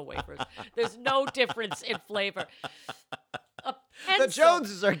Necco wafers. There's no difference in flavor. A pencil. The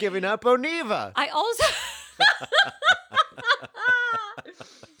Joneses are giving up Oniva. I also...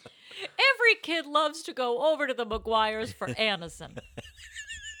 Every kid loves to go over to the McGuire's for Anison.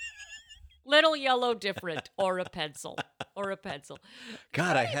 Little yellow different, or a pencil.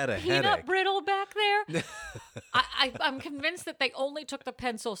 God, I had a Peanut headache. brittle back there? I'm convinced that they only took the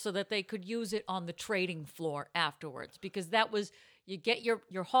pencil so that they could use it on the trading floor afterwards, because that was, you get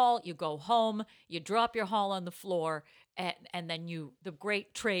your haul, you go home, you drop your haul on the floor, and then the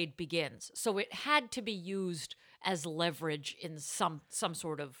great trade begins. So it had to be used as leverage in some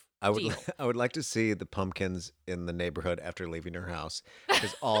sort of deal. I would like to see the pumpkins in the neighborhood after leaving her house,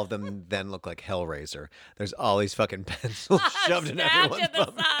 because all of them then look like Hellraiser. There's all these fucking pencils shoved in everyone's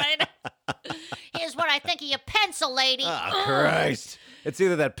pumpkin. Here's what I think of your pencil, lady. Oh, Christ. It's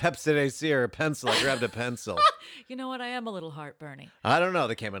either that Pepsid AC or a pencil. I grabbed a pencil. You know what? I am a little heartburny. I don't know.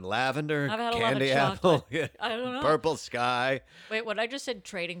 They came in lavender, I've had a lot of candy chocolate. apple, I don't know. purple sky. Wait, what I just said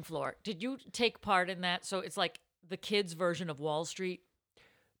trading floor. Did you take part in that? So it's like the kids' version of Wall Street?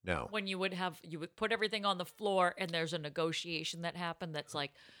 No. When you would put everything on the floor and there's a negotiation that happened that's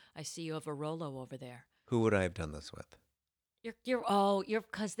like, I see you have a Rolo over there. Who would I have done this with? You're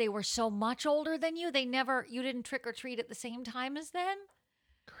because they were so much older than you. You didn't trick or treat at the same time as them?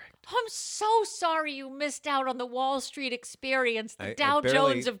 Correct. I'm so sorry you missed out on the Wall Street experience, the Dow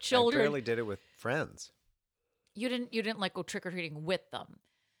Jones of children. I barely did it with friends. You didn't like go trick or treating with them.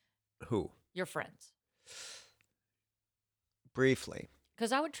 Who? Your friends. Briefly.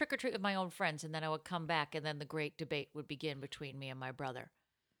 Because I would trick or treat with my own friends, and then I would come back, and then the great debate would begin between me and my brother.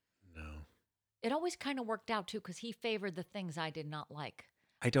 No. It always kind of worked out, too, because he favored the things I did not like.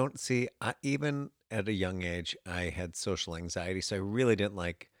 I don't see, even at a young age, I had social anxiety, so I really didn't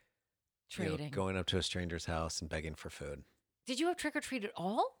like trading, going up to a stranger's house and begging for food. Did you have trick or treat at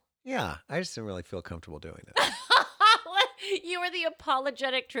all? Yeah, I just didn't really feel comfortable doing it. You were the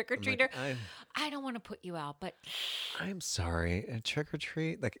apologetic trick or treater. Like, I don't want to put you out, but I'm sorry. A trick or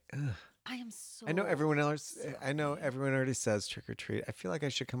treat, like, ugh. I am so. I know everyone else. I know everyone already says trick or treat. I feel like I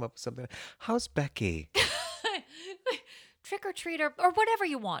should come up with something. How's Becky? Trick or treat or whatever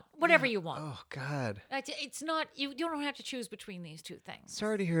you want. Whatever you want. Oh God. It's not you don't have to choose between these two things.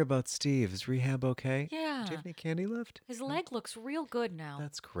 Sorry to hear about Steve. Is rehab okay? Yeah. Do you have any candy left? His leg looks real good now.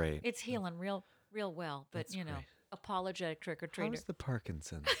 That's great. It's healing real well, but That's you know, great. apologetic trick or treater. How's the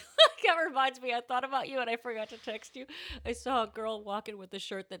Parkinson's? That reminds me, I thought about you and I forgot to text you. I saw a girl walking with a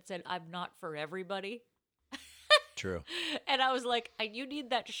shirt that said, "I'm not for everybody." True. And I was like, you need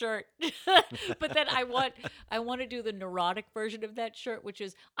that shirt. But then I want to do the neurotic version of that shirt, which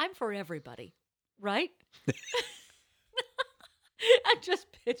is, I'm for everybody, right? I'm just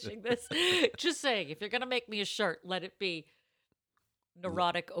pitching this. Just saying, if you're going to make me a shirt, let it be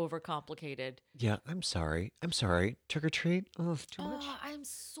neurotic, overcomplicated. Yeah, I'm sorry. Trick or treat? Oh, too much? I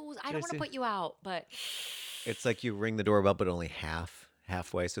don't want to put you out, but It's like you ring the doorbell, but only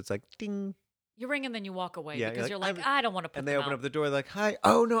halfway. So it's like, ding. you ring and then you walk away Yeah, because you're you're like, like, I don't want to put And them they open out. up the door like, hi.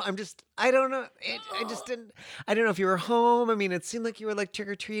 Oh, no, I don't know. I just didn't. I don't know if you were home. I mean, it seemed like you were like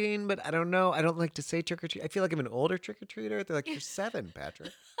trick-or-treating, but I don't know. I don't like to say trick-or-treat. I feel like I'm an older trick-or-treater. They're like, you're 7,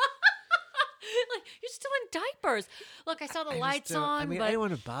 Patrick. Like, you're still in diapers. Look, I saw the lights on. I mean, but I don't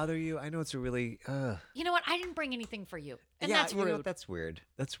want to bother you. I know it's a really. you know what? I didn't bring anything for you, and yeah, that's you know rude. what? That's weird.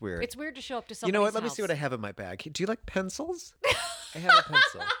 That's weird. It's weird to show up to You somebody's know what? Let me house. see what I have in my bag. Do you like pencils? I have a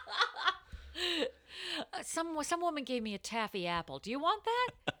pencil. Some woman gave me a taffy apple. Do you want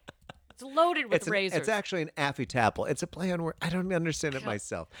that? It's loaded with razors. It's actually an Affy Tapple. It's a play on word. I don't understand it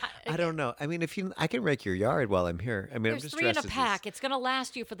myself. I don't know. I mean, I can rake your yard while I'm here. I mean, I'm There's just 3 in dressed a as pack. It's going to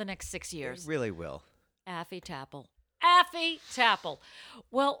last you for the next 6 years. It really will. Affy Tapple. Affy Tapple.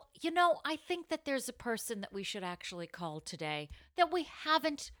 Well, you know, I think that there's a person that we should actually call today that we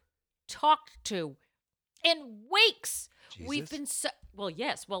haven't talked to in weeks. Jesus? We've been well,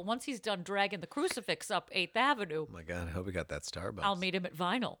 yes. Well, once he's done dragging the crucifix up 8th Avenue, Oh my God! I hope we got that Starbucks. I'll meet him at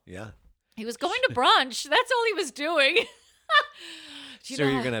Vinyl. Yeah. He was going to brunch. That's all he was doing. So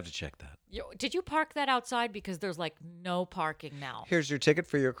you're gonna have to check that. Did you park that outside? Because there's like no parking now. Here's your ticket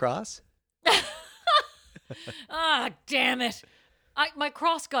for your cross. Ah, damn it. My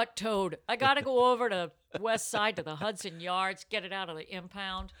cross got towed. I got to go over to West Side to the Hudson Yards, get it out of the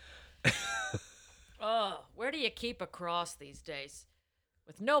impound. Oh, where do you keep a cross these days?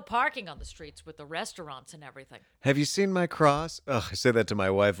 With no parking on the streets with the restaurants and everything. Have you seen my cross? Oh, I say that to my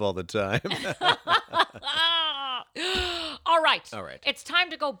wife all the time. All right. All right. It's time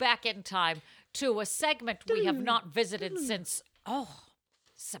to go back in time to a segment we have not visited since,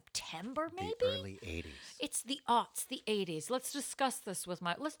 September maybe? The early 80s. It's the aughts, the 80s. Let's discuss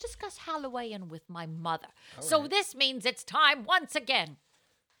Halloween with my mother. So this means it's time once again.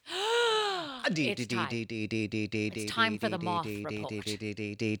 It's time for the Moth Report.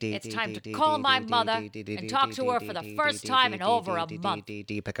 It's time to call my mother and talk to her for the first time in over a month.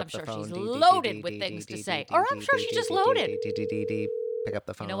 I'm sure she's loaded with things to say. Or I'm sure she's just loaded. Pick up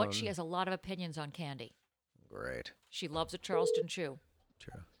the phone. You know what? She has a lot of opinions on candy. Great. She loves a Charleston Chew.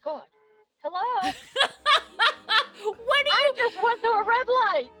 True. God. Hello? When I just went through a red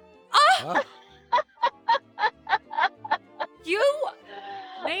light. Oh! You...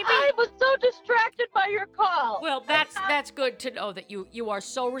 Maybe I was so distracted by your call. Well, that's good to know that you are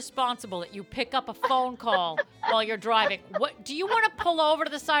so responsible that you pick up a phone call while you're driving. What do you want to pull over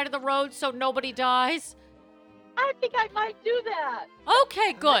to the side of the road so nobody dies? I think I might do that.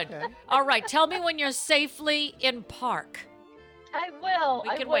 Okay, good. Okay. All right, tell me when you're safely in park. I will.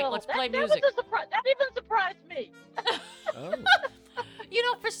 We can wait. Let's play music. That was a surprise. That even surprised me. Oh. You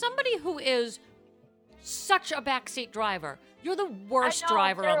know, for somebody who is such a backseat driver, you're the worst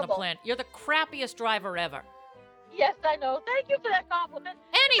driver on the planet. You're the crappiest driver ever. Yes, I know. Thank you for that compliment.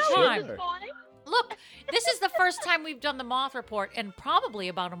 Anytime. This morning? Look, this is the first time we've done the Moth Report in probably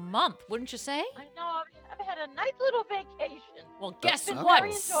about a month, wouldn't you say? I know. I've had a nice little vacation. Well, guess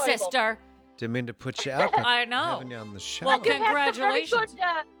what, sister? Didn't mean to put you out. I know. Having you on the show. Well, congratulations.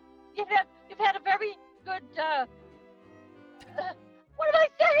 You've had a very good. What am I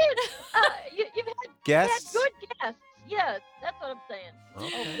saying? You've had good guests. Yes, that's what I'm saying.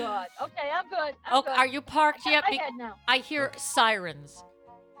 Okay. Oh God. Okay, I'm good. Okay, are you parked yet? I head now. I hear sirens.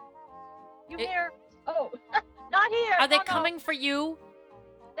 You hear? Oh, not here. Are they coming for you?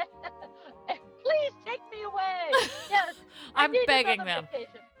 Please take me away. Yes. I'm begging them.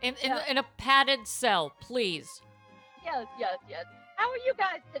 In a padded cell, please. Yes. How are you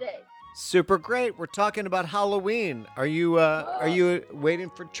guys today? Super great. We're talking about Halloween. Are you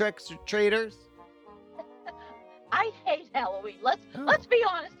waiting for tricks or treaters? I hate Halloween. Let's be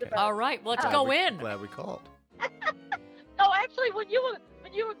honest about it. All right, let's go in. Glad we called. No, actually, when you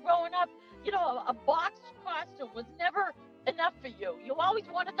were growing up, you know, a box costume was never enough for you. You always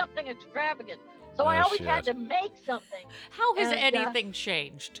wanted something extravagant. So I always had to make something. How has anything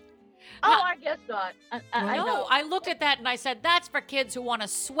changed? Oh, I guess not. I know. I looked at that and I said, that's for kids who want to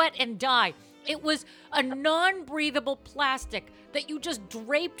sweat and die. It was a non-breathable plastic that you just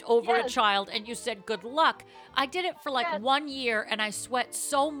draped over a child and you said, good luck. I did it for 1 year and I sweat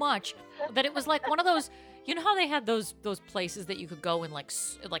so much that it was like one of those, you know how they had those places that you could go and like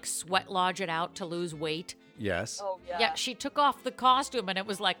sweat lodge it out to lose weight? Yes. Oh, yeah. Yeah, she took off the costume and it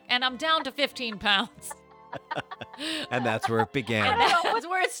was like, and I'm down to 15 pounds. And that's where it began. And that's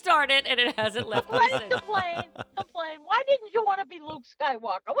where it started, and it hasn't left. Complain. Why didn't you want to be Luke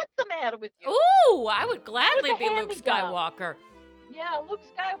Skywalker? What's the matter with you? Ooh, I would gladly be Luke Skywalker. Yeah, Luke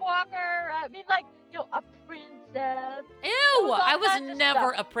Skywalker. I mean, like, you know, a princess. Ew, I was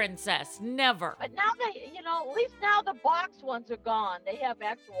never a princess. Never. But now at least now the box ones are gone. They have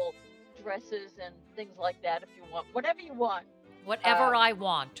actual dresses and things like that if you want. Whatever you want. Whatever I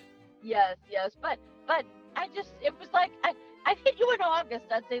want. Yes. But it was like, I'd hit you in August.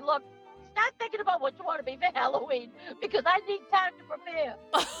 I'd say, look, start thinking about what you want to be for Halloween because I need time to prepare.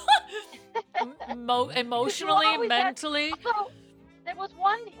 Emotionally, mentally. There was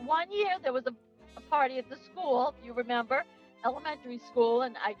one year, there was a party at the school, if you remember, elementary school,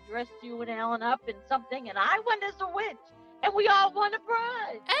 and I dressed you and Alan up in something, and I went as a witch, and we all won a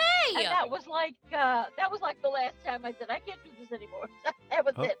prize. Hey! And that was like the last time I said, I can't do this anymore. That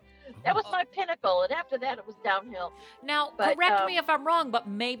was it. That was my pinnacle, and after that, it was downhill. Now, correct me if I'm wrong, but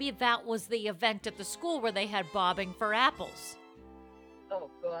maybe that was the event at the school where they had bobbing for apples. Oh,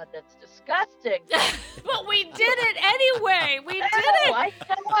 God, that's disgusting. But we did it anyway. We did it. I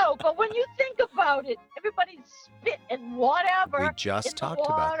know, but when you think about it, everybody spit and whatever. We just talked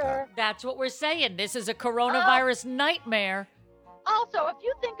about that. That's what we're saying. This is a coronavirus nightmare. Also, if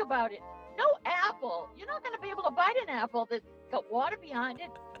you think about it, no apple. You're not going to be able to bite an apple that's got water behind it.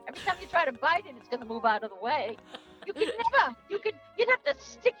 Every time you try to bite it, it's going to move out of the way. You could never. You'd have to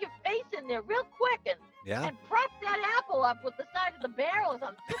stick your face in there real quick and prop that apple up with the side of the barrel or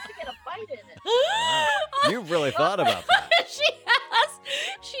something just to get a bite in it. Wow. You really thought about that. She has.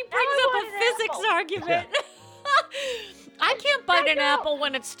 She brings up a physics argument. Yeah. I can't bite an apple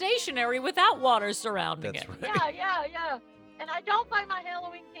when it's stationary without water surrounding it. Right. Yeah. And I don't buy my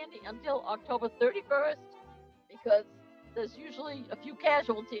Halloween candy until October 31st because there's usually a few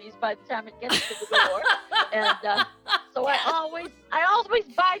casualties by the time it gets to the door. And so I always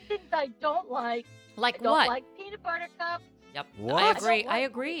buy things I don't like. Like I don't what? like peanut butter cups. Yep. What? I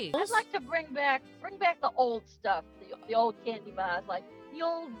agree. I'd like to bring back the old stuff, the old candy bars, like the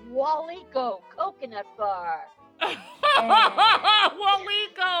old Waleco coconut bar.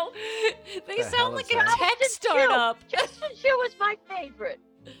 Waleco. They sound like a tech startup. Charleston Chew is my favorite.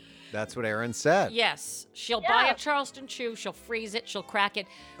 That's what Aaron said. Yes, she'll buy a Charleston Chew, she'll freeze it, she'll crack it.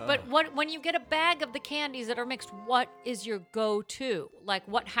 But when you get a bag of the candies that are mixed, what is your go-to? Like,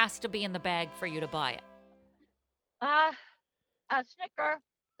 what has to be in the bag for you to buy it? The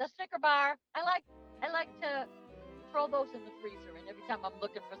Snicker bar. I like to throw those in the freezer, and every time I'm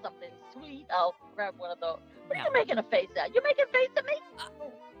looking for something sweet, I'll grab one of those. What are you making a face at? You making a face at me?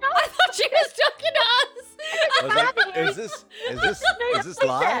 No, I thought she was talking to us. I was like, is this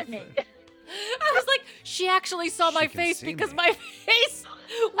live? Me. I was like, she actually saw my face because my face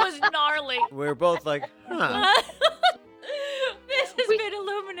was gnarly. We're both like, huh. This has been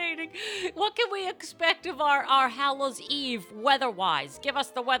illuminating. What can we expect of our Hallows Eve weather-wise? Give us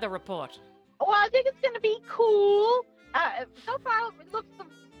the weather report. Well, I think it's going to be cool. So far, it looks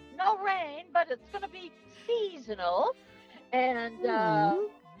no rain, but it's going to be seasonal. And,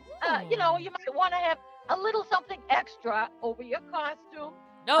 you might want to have a little something extra over your costume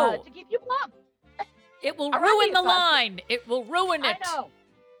to give you warmth. It will ruin the line. It will ruin it. I know.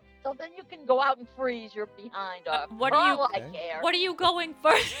 So then you can go out and freeze your behind off. What are you going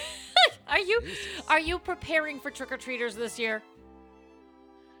for? Are you preparing for trick-or-treaters this year?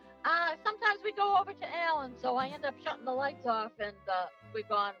 Sometimes we go over to Alan, so I end up shutting the lights off, and we've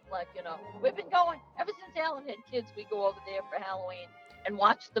gone, we've been going, ever since Alan had kids, we go over there for Halloween and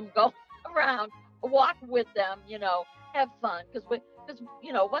watch them go around, walk with them, have fun, because once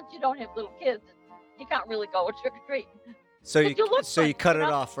you don't have little kids, you can't really go trick-or-treating. So you cut it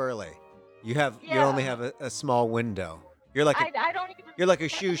off early. You only have a small window. You're like you're like a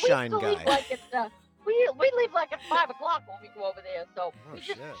shoe shine guy. We leave like at 5 o'clock when we go over there, so we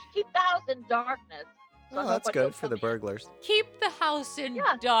just keep the house in darkness. So that's good for the burglars. Keep the house in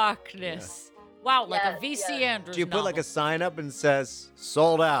darkness. Yeah. Wow, like a V.C. Andrews Do you put novel. like a sign up and says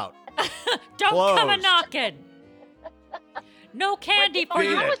 "sold out"? Don't Closed. come a knocking. No candy for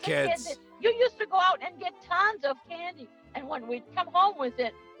you. Kids. You used to go out and get tons of candy, and when we'd come home with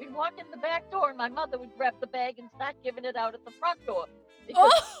it, we'd walk in the back door, and my mother would grab the bag and start giving it out at the front door.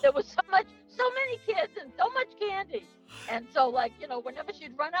 Because there was so many kids and so much candy. And so, whenever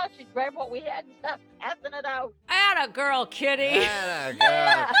she'd run out, she'd grab what we had and start passing it out. Atta girl, Kitty. Atta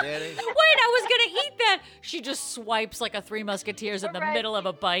girl, Kitty. Wait, I was going to eat that. She just swipes like a Three Musketeers in the middle of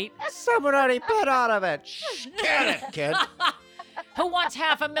a bite. Someone already bit out of it. Shh, get it, kid. Who wants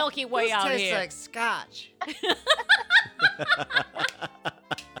half a Milky Way this out tastes here? like scotch.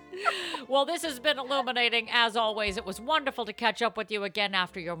 Well, this has been illuminating as always. It was wonderful to catch up with you again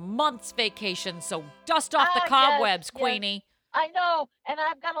after your month's vacation. So dust off the cobwebs, Queenie. I know, and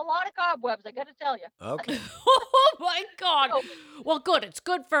I've got a lot of cobwebs, I got to tell you. Okay. Oh, my God. Well, good. It's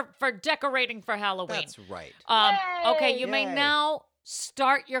good for decorating for Halloween. That's right. Okay, you may now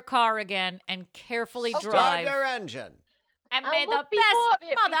start your car again and carefully drive. Start your engine. And may the best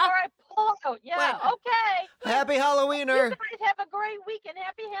mother. I pull out. Yeah, okay. Happy Halloweener. You guys have a great weekend.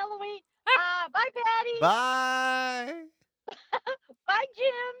 Happy Halloween. Bye, Patty. Bye. Bye,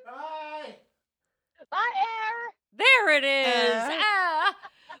 Jim. Bye. Bye, Air. There it is.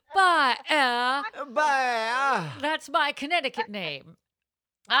 Bye, Air. Bye. That's my Connecticut name.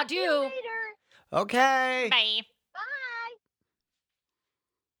 Adieu. See you later. Okay. Bye. Bye.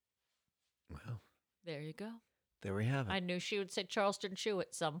 Well, there you go. There we have it. I knew she would say Charleston Chew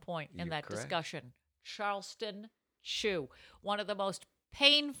at some point in that discussion. Charleston Chew, one of the most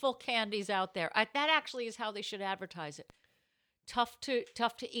painful candies out there. That actually is how they should advertise it. Tough to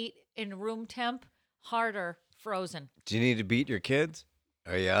eat in room temp, harder frozen. Do you need to beat your kids?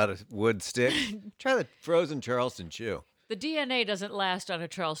 Are you out of wood stick? Try the frozen Charleston Chew. The DNA doesn't last on a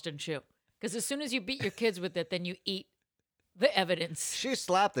Charleston Chew because as soon as you beat your kids with it, then you eat the evidence. She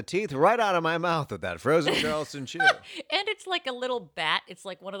slapped the teeth right out of my mouth with that frozen Charleston Chew. And it's like a little bat. It's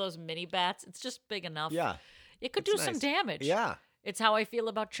like one of those mini bats. It's just big enough. Yeah. It could do some damage. Yeah. It's how I feel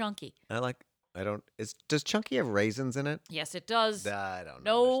about Chunky. Does Chunky have raisins in it? Yes, it does. I don't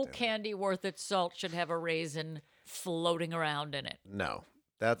No understand. candy worth its salt should have a raisin floating around in it. No.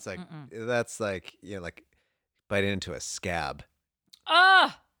 That's like, like biting into a scab.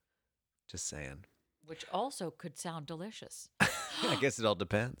 Ah! Just saying. Which also could sound delicious. I guess it all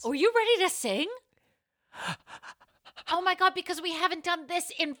depends. Are you ready to sing? Oh my God, because we haven't done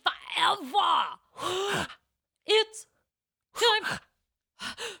this in forever. It's time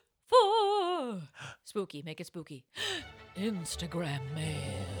for spooky. Make it spooky. Instagram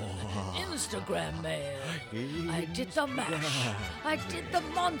mail. Instagram mail. I did the mash. I did the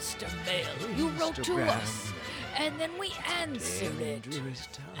monster mail. You wrote to us. And then we answered it.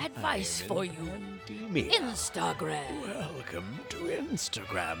 Advice for you. Instagram. Welcome to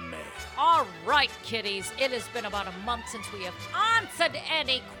Instagram mail. All right, kiddies. It has been about a month since we have answered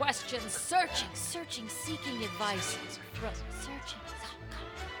any questions. Searching, seeking advice. Searching.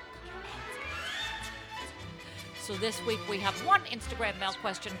 So this week we have one Instagram mail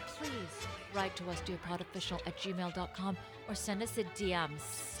question. Please write to us, dearpodofficial@gmail.com, or send us a DM.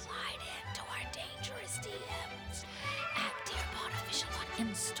 Slide into our dangerous DMs at dearpodofficial on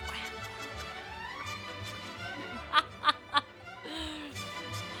Instagram.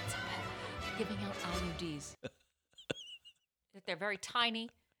 Giving out IUDs. They're very tiny.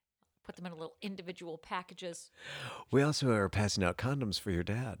 Put them in little individual packages. We also are passing out condoms for your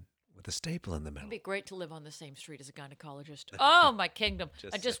dad with a staple in the middle. It'd be great to live on the same street as a gynecologist. Oh, my kingdom.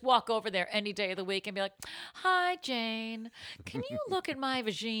 I'd just walk over there any day of the week and be like, "Hi, Jane. Can you look at my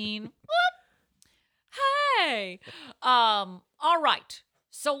vagine?" Hey. All right.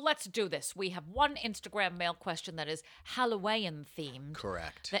 So let's do this. We have one Instagram mail question that is Halloween themed.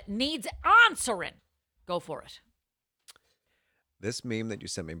 Correct. That needs answering. Go for it. This meme that you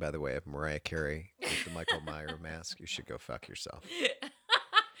sent me, by the way, of Mariah Carey with the Michael Myers mask, you should go fuck yourself.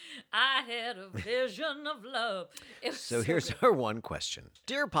 I had a vision of love. So here's our one question.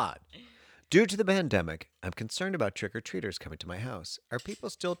 Dear Pod, due to the pandemic, I'm concerned about trick-or-treaters coming to my house. Are people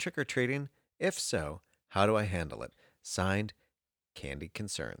still trick-or-treating? If so, how do I handle it? Signed, Candy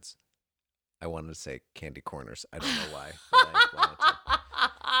Concerns. I wanted to say Candy Corners. I don't know why. But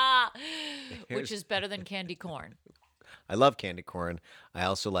I wanted to. Which is better than candy corn. I love candy corn. I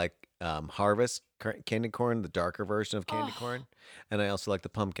also like Harvest candy corn, the darker version of candy corn. And I also like the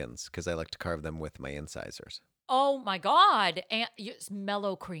pumpkins because I like to carve them with my incisors. Oh, my God. And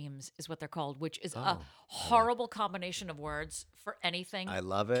mellow creams is what they're called, which is a horrible combination of words for anything. I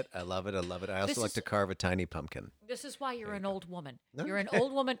love it. I love it. I love it. I also like to carve a tiny pumpkin. This is why you're an old woman. You're an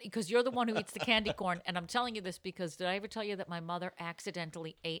old woman because you're the one who eats the candy corn. And I'm telling you this because did I ever tell you that my mother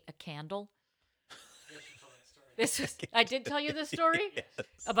accidentally ate a candle? I did tell you this story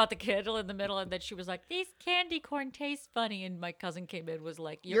about the candle in the middle, and that she was like, "These candy corn taste funny," and my cousin came in and was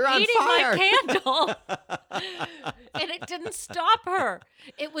like, "You're on eating fire." my candle," and it didn't stop her.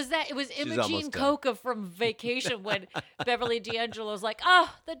 It was Imogene almost done. Coca from Vacation when Beverly D'Angelo was like,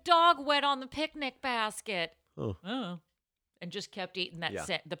 "Oh, the dog wet on the picnic basket," and just kept eating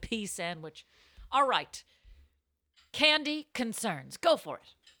that the pea sandwich. All right, Candy Concerns, go for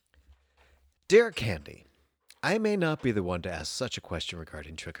it. Dear Candy, I may not be the one to ask such a question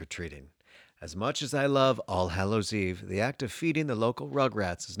regarding trick-or-treating. As much as I love All Hallows Eve, the act of feeding the local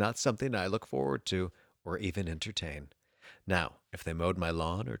rugrats is not something I look forward to or even entertain. Now, if they mowed my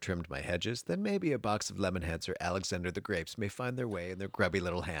lawn or trimmed my hedges, then maybe a box of Lemonheads or Alexander the Grapes may find their way in their grubby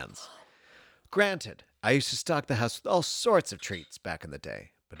little hands. Granted, I used to stock the house with all sorts of treats back in the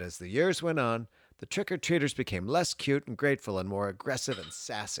day, but as the years went on, the trick-or-treaters became less cute and grateful and more aggressive and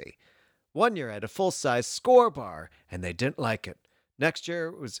sassy. One year I had a full-size Score bar, and they didn't like it. Next year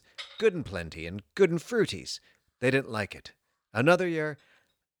it was Good and Plenty and Good and Fruities. They didn't like it. Another year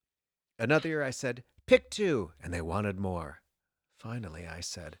I said, pick 2, and they wanted more. Finally I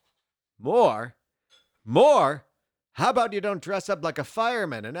said, more? More? How about you don't dress up like a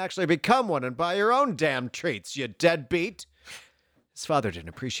fireman and actually become one and buy your own damn treats, you deadbeat? His father didn't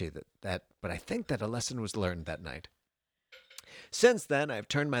appreciate that, but I think that a lesson was learned that night. Since then, I have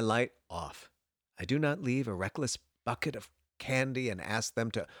turned my light off. I do not leave a reckless bucket of candy and ask them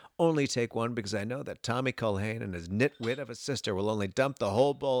to only take one because I know that Tommy Culhane and his nitwit of a sister will only dump the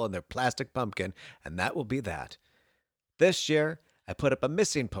whole bowl in their plastic pumpkin, and that will be that. This year, I put up a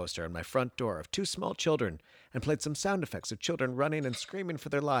missing poster on my front door of 2 small children and played some sound effects of children running and screaming for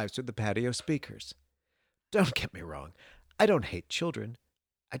their lives through the patio speakers. Don't get me wrong. I don't hate children.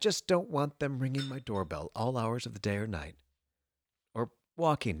 I just don't want them ringing my doorbell all hours of the day or night. Or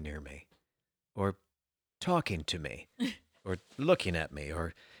walking near me, or talking to me, or looking at me,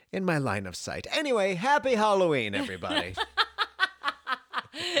 or in my line of sight. Anyway, happy Halloween, everybody.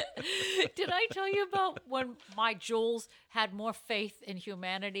 Did I tell you about when my Jules had more faith in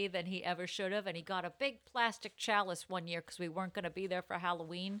humanity than he ever should have? And he got a big plastic chalice one year because we weren't going to be there for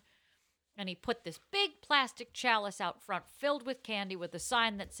Halloween. And he put this big plastic chalice out front filled with candy with a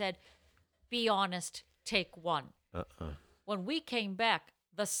sign that said, "Be honest, take one." When we came back,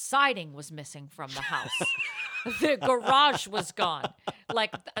 The siding was missing from the house. The garage was gone.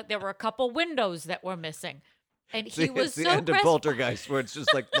 Like there were a couple windows that were missing. And he was it's the so end of pressed. Poltergeist where it's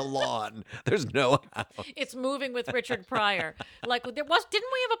just like the lawn. There's no house. It's moving with Richard Pryor. Like didn't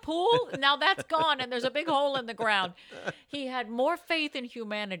we have a pool? Now that's gone and there's a big hole in the ground. He had more faith in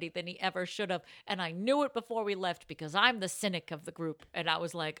humanity than he ever should have. And I knew it before we left because I'm the cynic of the group. And I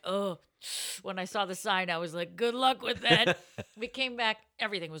was like, oh, when I saw the sign, I was like, good luck with that. We came back.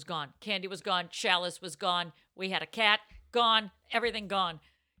 Everything was gone. Candy was gone. Chalice was gone. We had a cat. Gone. Everything gone.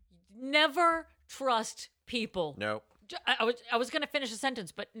 Never trust people. Nope. I was going to finish a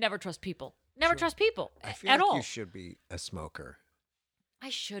sentence, but never trust people. Never trust people I feel at like all. you should be a smoker. I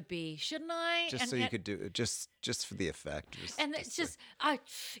should be, shouldn't I? Just so you could do it, just for the effect. And it's just,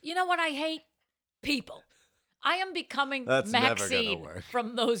 you know what I hate? People. I am becoming That's never gonna Maxine work.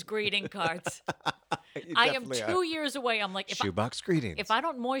 from those greeting cards. You I am definitely 2 are. years away. I'm like, Shoebox greetings. if I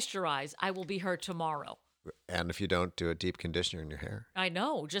don't moisturize, I will be her tomorrow. And if you don't do a deep conditioner in your hair. I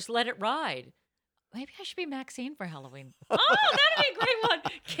know. Just let it ride. Maybe I should be Maxine for Halloween. Oh, that'd be a great one.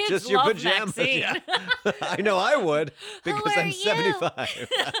 Kids Just your love pajamas. Maxine. Yeah. I know I would because I'm 75.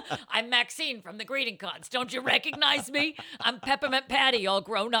 I'm Maxine from the greeting cards. Don't you recognize me? I'm Peppermint Patty, all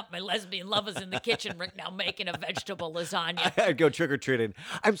grown up. My lesbian lover's in the kitchen right now making a vegetable lasagna. I'd go trick or treating.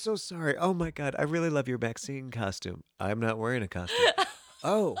 I'm so sorry. Oh my God, I really love your vaccine costume. I'm not wearing a costume.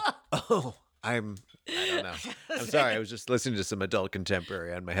 Oh, I don't know. I'm sorry. I was just listening to some adult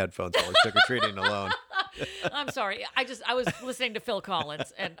contemporary on my headphones while I was trick or treating alone. I'm sorry. I was listening to Phil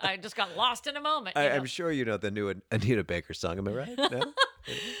Collins and I just got lost in a moment. you know? I'm sure you know the new Anita Baker song. Am I right? No?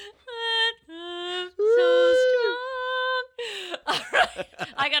 So strong. All right.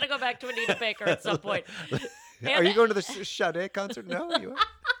 I got to go back to Anita Baker at some point. Are you going to the Sade concert? No, you are.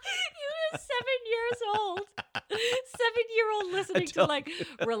 You're 7 years old. 7-year-old listening to like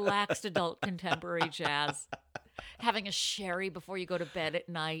relaxed adult contemporary jazz. Having a sherry before you go to bed at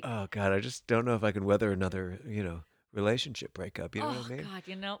night. Oh God, I just don't know if I can weather another, relationship breakup. You know what I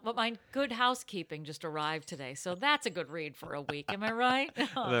mean? God, but my Good Housekeeping just arrived today, so that's a good read for a week. Am I right? Am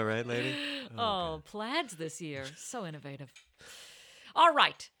I right, lady? Oh, plaids this year. So innovative. All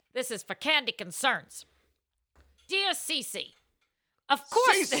right. This is for Candy Concerns. Dear Cece, of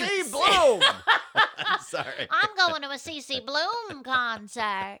course. CC Bloom! Sorry. I'm going to a CC Bloom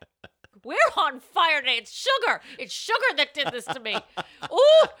concert. We're on fire today. It's sugar. It's sugar that did this to me.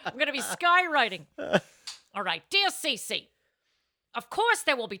 Ooh, I'm going to be skywriting. All right. Dear Cece, of course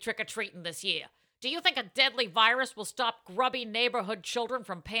there will be trick-or-treating this year. Do you think a deadly virus will stop grubby neighborhood children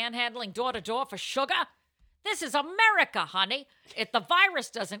from panhandling door to door for sugar? This is America, honey. If the virus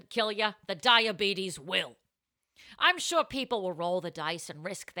doesn't kill you, the diabetes will. I'm sure people will roll the dice and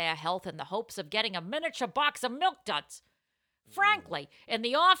risk their health in the hopes of getting a miniature box of Milk Duds. Frankly, in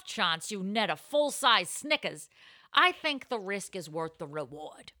the off chance you net a full-size Snickers, I think the risk is worth the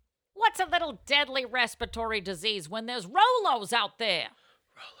reward. What's a little deadly respiratory disease when there's Rolos out there?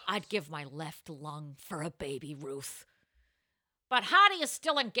 I'd give my left lung for a baby Ruth. But how do you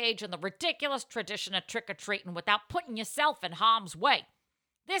still engage in the ridiculous tradition of trick-or-treating without putting yourself in harm's way?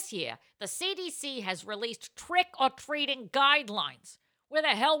 This year, the CDC has released trick-or-treating guidelines. Where the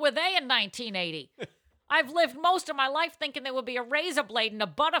hell were they in 1980? I've lived most of my life thinking there would be a razor blade and a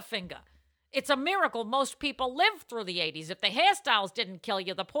Butterfinger. It's a miracle most people lived through the 80s. If the hairstyles didn't kill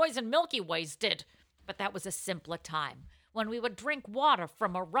you, the poison Milky Ways did. But that was a simpler time, when we would drink water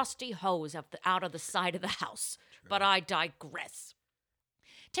from a rusty hose out of the side of the house. True. But I digress.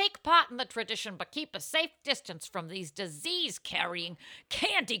 Take part in the tradition, but keep a safe distance from these disease-carrying,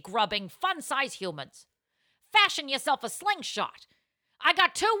 candy-grubbing, fun-size humans. Fashion yourself a slingshot. I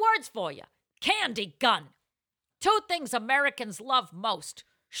got 2 words for you. Candy gun. 2 things Americans love most.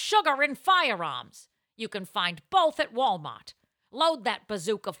 Sugar and firearms. You can find both at Walmart. Load that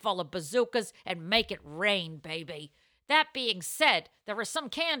bazooka full of bazookas and make it rain, baby. That being said, there are some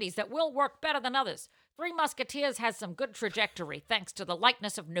candies that will work better than others. Three Musketeers has some good trajectory thanks to the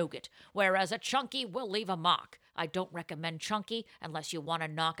lightness of nougat, whereas a Chunky will leave a mark. I don't recommend Chunky unless you want to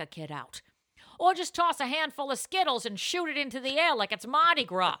knock a kid out. Or just toss a handful of Skittles and shoot it into the air like it's Mardi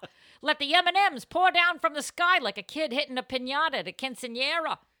Gras. Let the M&Ms pour down from the sky like a kid hitting a piñata at a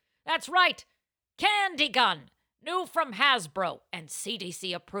quinceañera. That's right. Candy gun. New from Hasbro and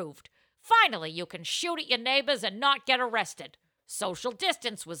CDC approved. Finally, you can shoot at your neighbors and not get arrested. Social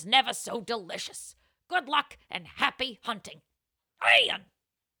distance was never so delicious. Good luck and happy hunting. Ian!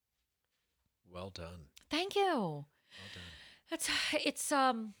 Well done. Thank you. Well done. It's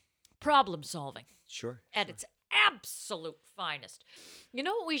problem solving. Sure. At its absolute finest. You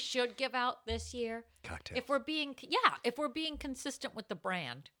know what we should give out this year? Cocktails. If we're being consistent with the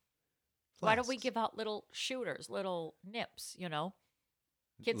brand, why don't we give out little shooters, little nips,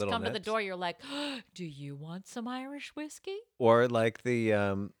 Kids Little come to the nips? door, you're like, do you want some Irish whiskey? Or like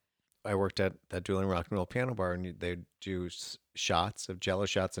I worked at that Dueling Rock and Roll piano bar, and they do shots of Jello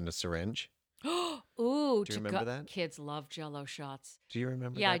shots in a syringe. Ooh, Do you remember that? Kids love Jello shots. Do you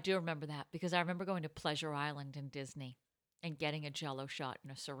remember Yeah, that? I do remember that because I remember going to Pleasure Island in Disney and getting a Jello shot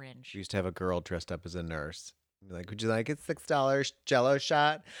in a syringe. We used to have a girl dressed up as a nurse. Be like, would you like a $6 Jello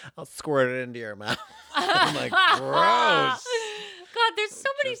shot? I'll squirt it into your mouth. I'm like, gross. God, there's so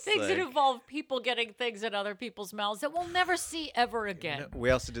many Just things that like- involve people getting things in other people's mouths that we'll never see ever again. We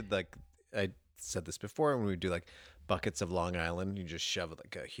also did I said this before, when we would do like buckets of Long Island, you just shove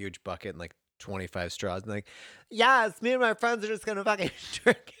like a huge bucket and like 25 straws and like, yes, me and my friends are just going to fucking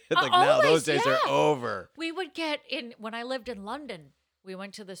drink it. Like now those days are over. We would get when I lived in London, we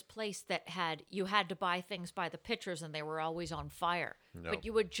went to this place that you had to buy things by the pitchers and they were always on fire. No. But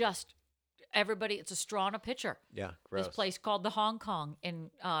you would it's a straw and a pitcher. Yeah, gross. This place called the Hong Kong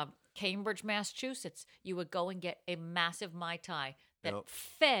in Cambridge, Massachusetts. You would go and get a massive Mai Tai that Nope.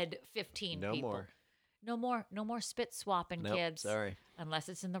 fed 15 No people. more. No more spit swapping, Nope, kids. sorry. Unless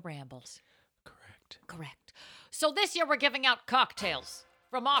it's in the Rambles. Correct. So this year we're giving out cocktails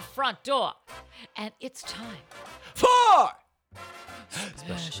from our front door. And it's time for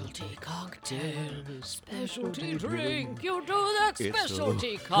specialty cocktail, specialty drink. You do that It's a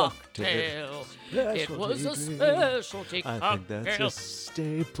specialty cocktail. cocktail. It was a specialty I cocktail. think that's a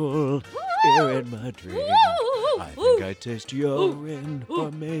staple here in my drink. I think I taste urine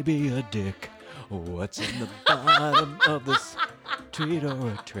or maybe a dick. What's in the bottom of this treat or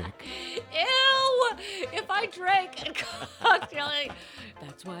a trick? Ew! If I drank a cocktail,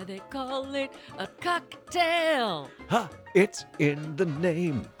 that's why they call it a cocktail. Ha! It's in the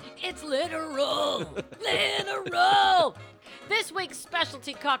name. It's literal. Literal. This week's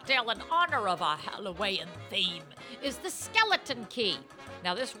specialty cocktail in honor of our Halloween theme is the Skeleton Key.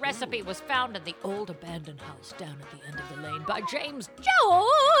 Now, this recipe was found in the old abandoned house down at the end of the lane by James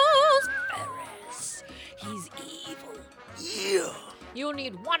Jules Ferris. He's evil. Yeah. You'll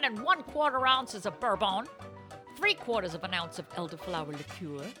need 1 1/4 ounces of bourbon, 3/4 of an ounce of elderflower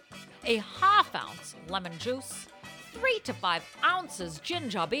liqueur, a 1/2 ounce lemon juice, 3 to 5 ounces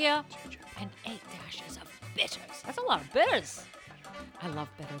ginger beer, and 8 dashes of bitters. That's a lot of bitters. I love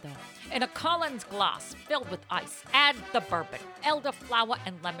bitter though. In a Collins glass filled with ice, add the bourbon, elderflower,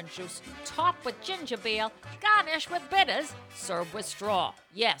 and lemon juice. Top with ginger beer, garnish with bitters, serve with straw.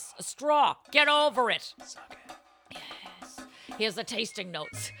 Yes, a straw. Get over it. Yes. Here's the tasting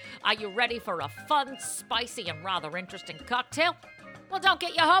notes. Are you ready for a fun, spicy, and rather interesting cocktail? Well, don't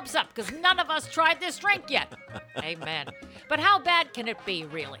get your hopes up, because none of us tried this drink yet. Amen. But how bad can it be,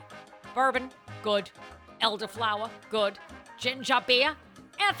 really? Bourbon, good. Elderflower, good. Ginger beer,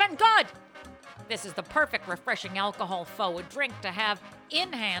 effing good. This is the perfect refreshing alcohol-forward drink to have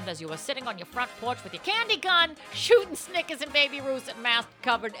in hand as you are sitting on your front porch with your candy gun, shooting Snickers and Baby Ruths at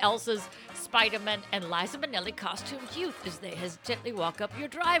mask-covered Elsa's, Spider-Man, and Liza Minnelli costumed youth as they hesitantly walk up your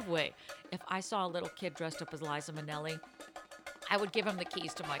driveway. If I saw a little kid dressed up as Liza Minnelli, I would give him the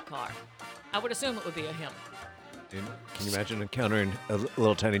keys to my car. I would assume it would be a him. Dude, can you imagine encountering a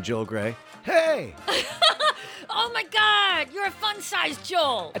little tiny Joel Grey? Hey! Oh my God, you're a fun-sized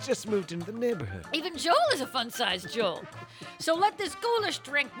Joel. I just moved into the neighborhood. Even Joel is a fun-sized Joel. So let this ghoulish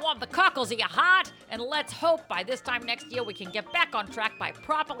drink warm the cockles of your heart, and let's hope by this time next year we can get back on track by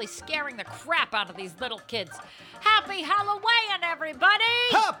properly scaring the crap out of these little kids. Happy Halloween, everybody!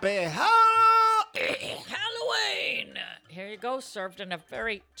 Happy Halloween! Here you go, served in a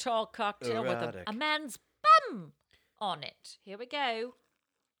very tall cocktail with Erotic. a man's bum on it. Here we go.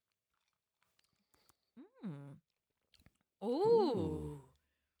 Ooh.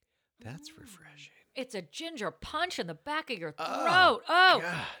 That's refreshing. It's a ginger punch in the back of your throat. Oh,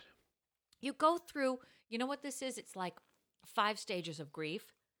 God. You go through, you know what this is? It's like 5 stages of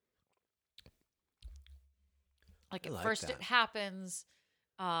grief. Like at like first that. it happens.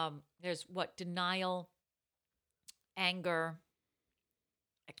 There's denial, anger,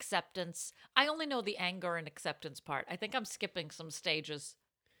 acceptance. I only know the anger and acceptance part. I think I'm skipping some stages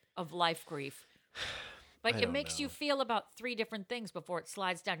of life grief. But I it don't makes you know. feel about 3 different things before it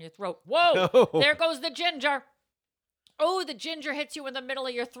slides down your throat. Whoa! No. There goes the ginger. Oh, the ginger hits you in the middle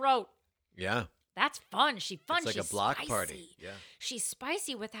of your throat. Yeah. That's fun. She's It's like She's a block spicy. party. Yeah. She's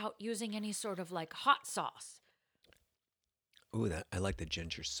spicy without using any sort of like hot sauce. Ooh, I like the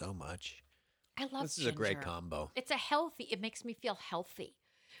ginger so much. I love This is a great ginger. combo. It makes me feel healthy.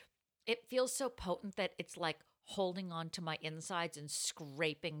 It feels so potent that it's like holding on to my insides and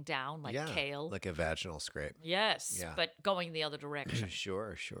scraping down like kale. Like a vaginal scrape. Yes, Yeah. but going the other direction.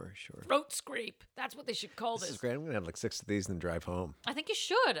 Sure. Throat scrape. That's what they should call This this. is great. I'm going to have like 6 of these and then drive home. I think you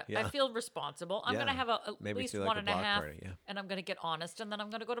should. Yeah. I feel responsible. I'm Yeah. going to have at Maybe least do like one a and a block half, party, yeah. and I'm going to get honest, and then I'm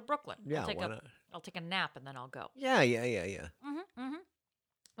going to go to Brooklyn. Yeah, why not? I'll take a nap, and then I'll go. Yeah.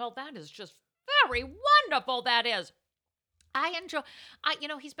 Well, that is just very wonderful. That is. I enjoy.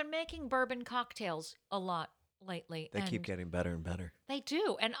 He's been making bourbon cocktails a lot lately. They keep and getting better and better. They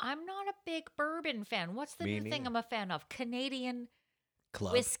do, and I'm not a big bourbon fan. What's the Me new thing neither. I'm a fan of? Canadian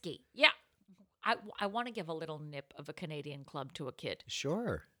Club. whiskey. Yeah, I want to give a little nip of a Canadian Club to a kid.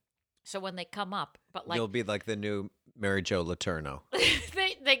 Sure. So when they come up, but like You'll be like the new Mary Jo Letourneau.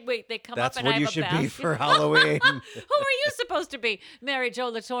 they come That's up and what I have you a should be basket. for Halloween. Who are you supposed to be? Mary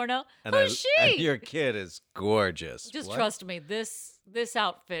Jo Letourneau? Who's she? And your kid is gorgeous. Just What? trust me, this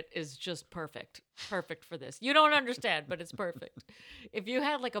outfit is just perfect. Perfect for this. You don't understand, but it's perfect. If you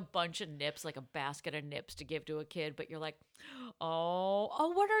had like a bunch of nips, like a basket of nips to give to a kid, but you're like,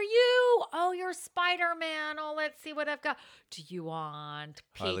 oh, what are you? Oh, you're Spider-Man. Oh, let's see what I've got. Do you want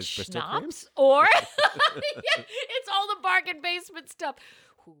Harley's peach Bristol schnapps? Or yeah, it's all the bargain basement stuff.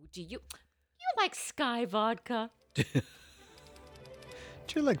 Who do you like Sky vodka? Do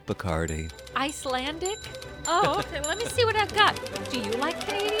you like Bacardi? Icelandic? Oh, okay. Let me see what I've got. Do you like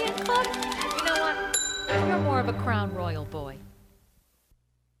Canadian Club? You know what? You're more of a Crown Royal boy.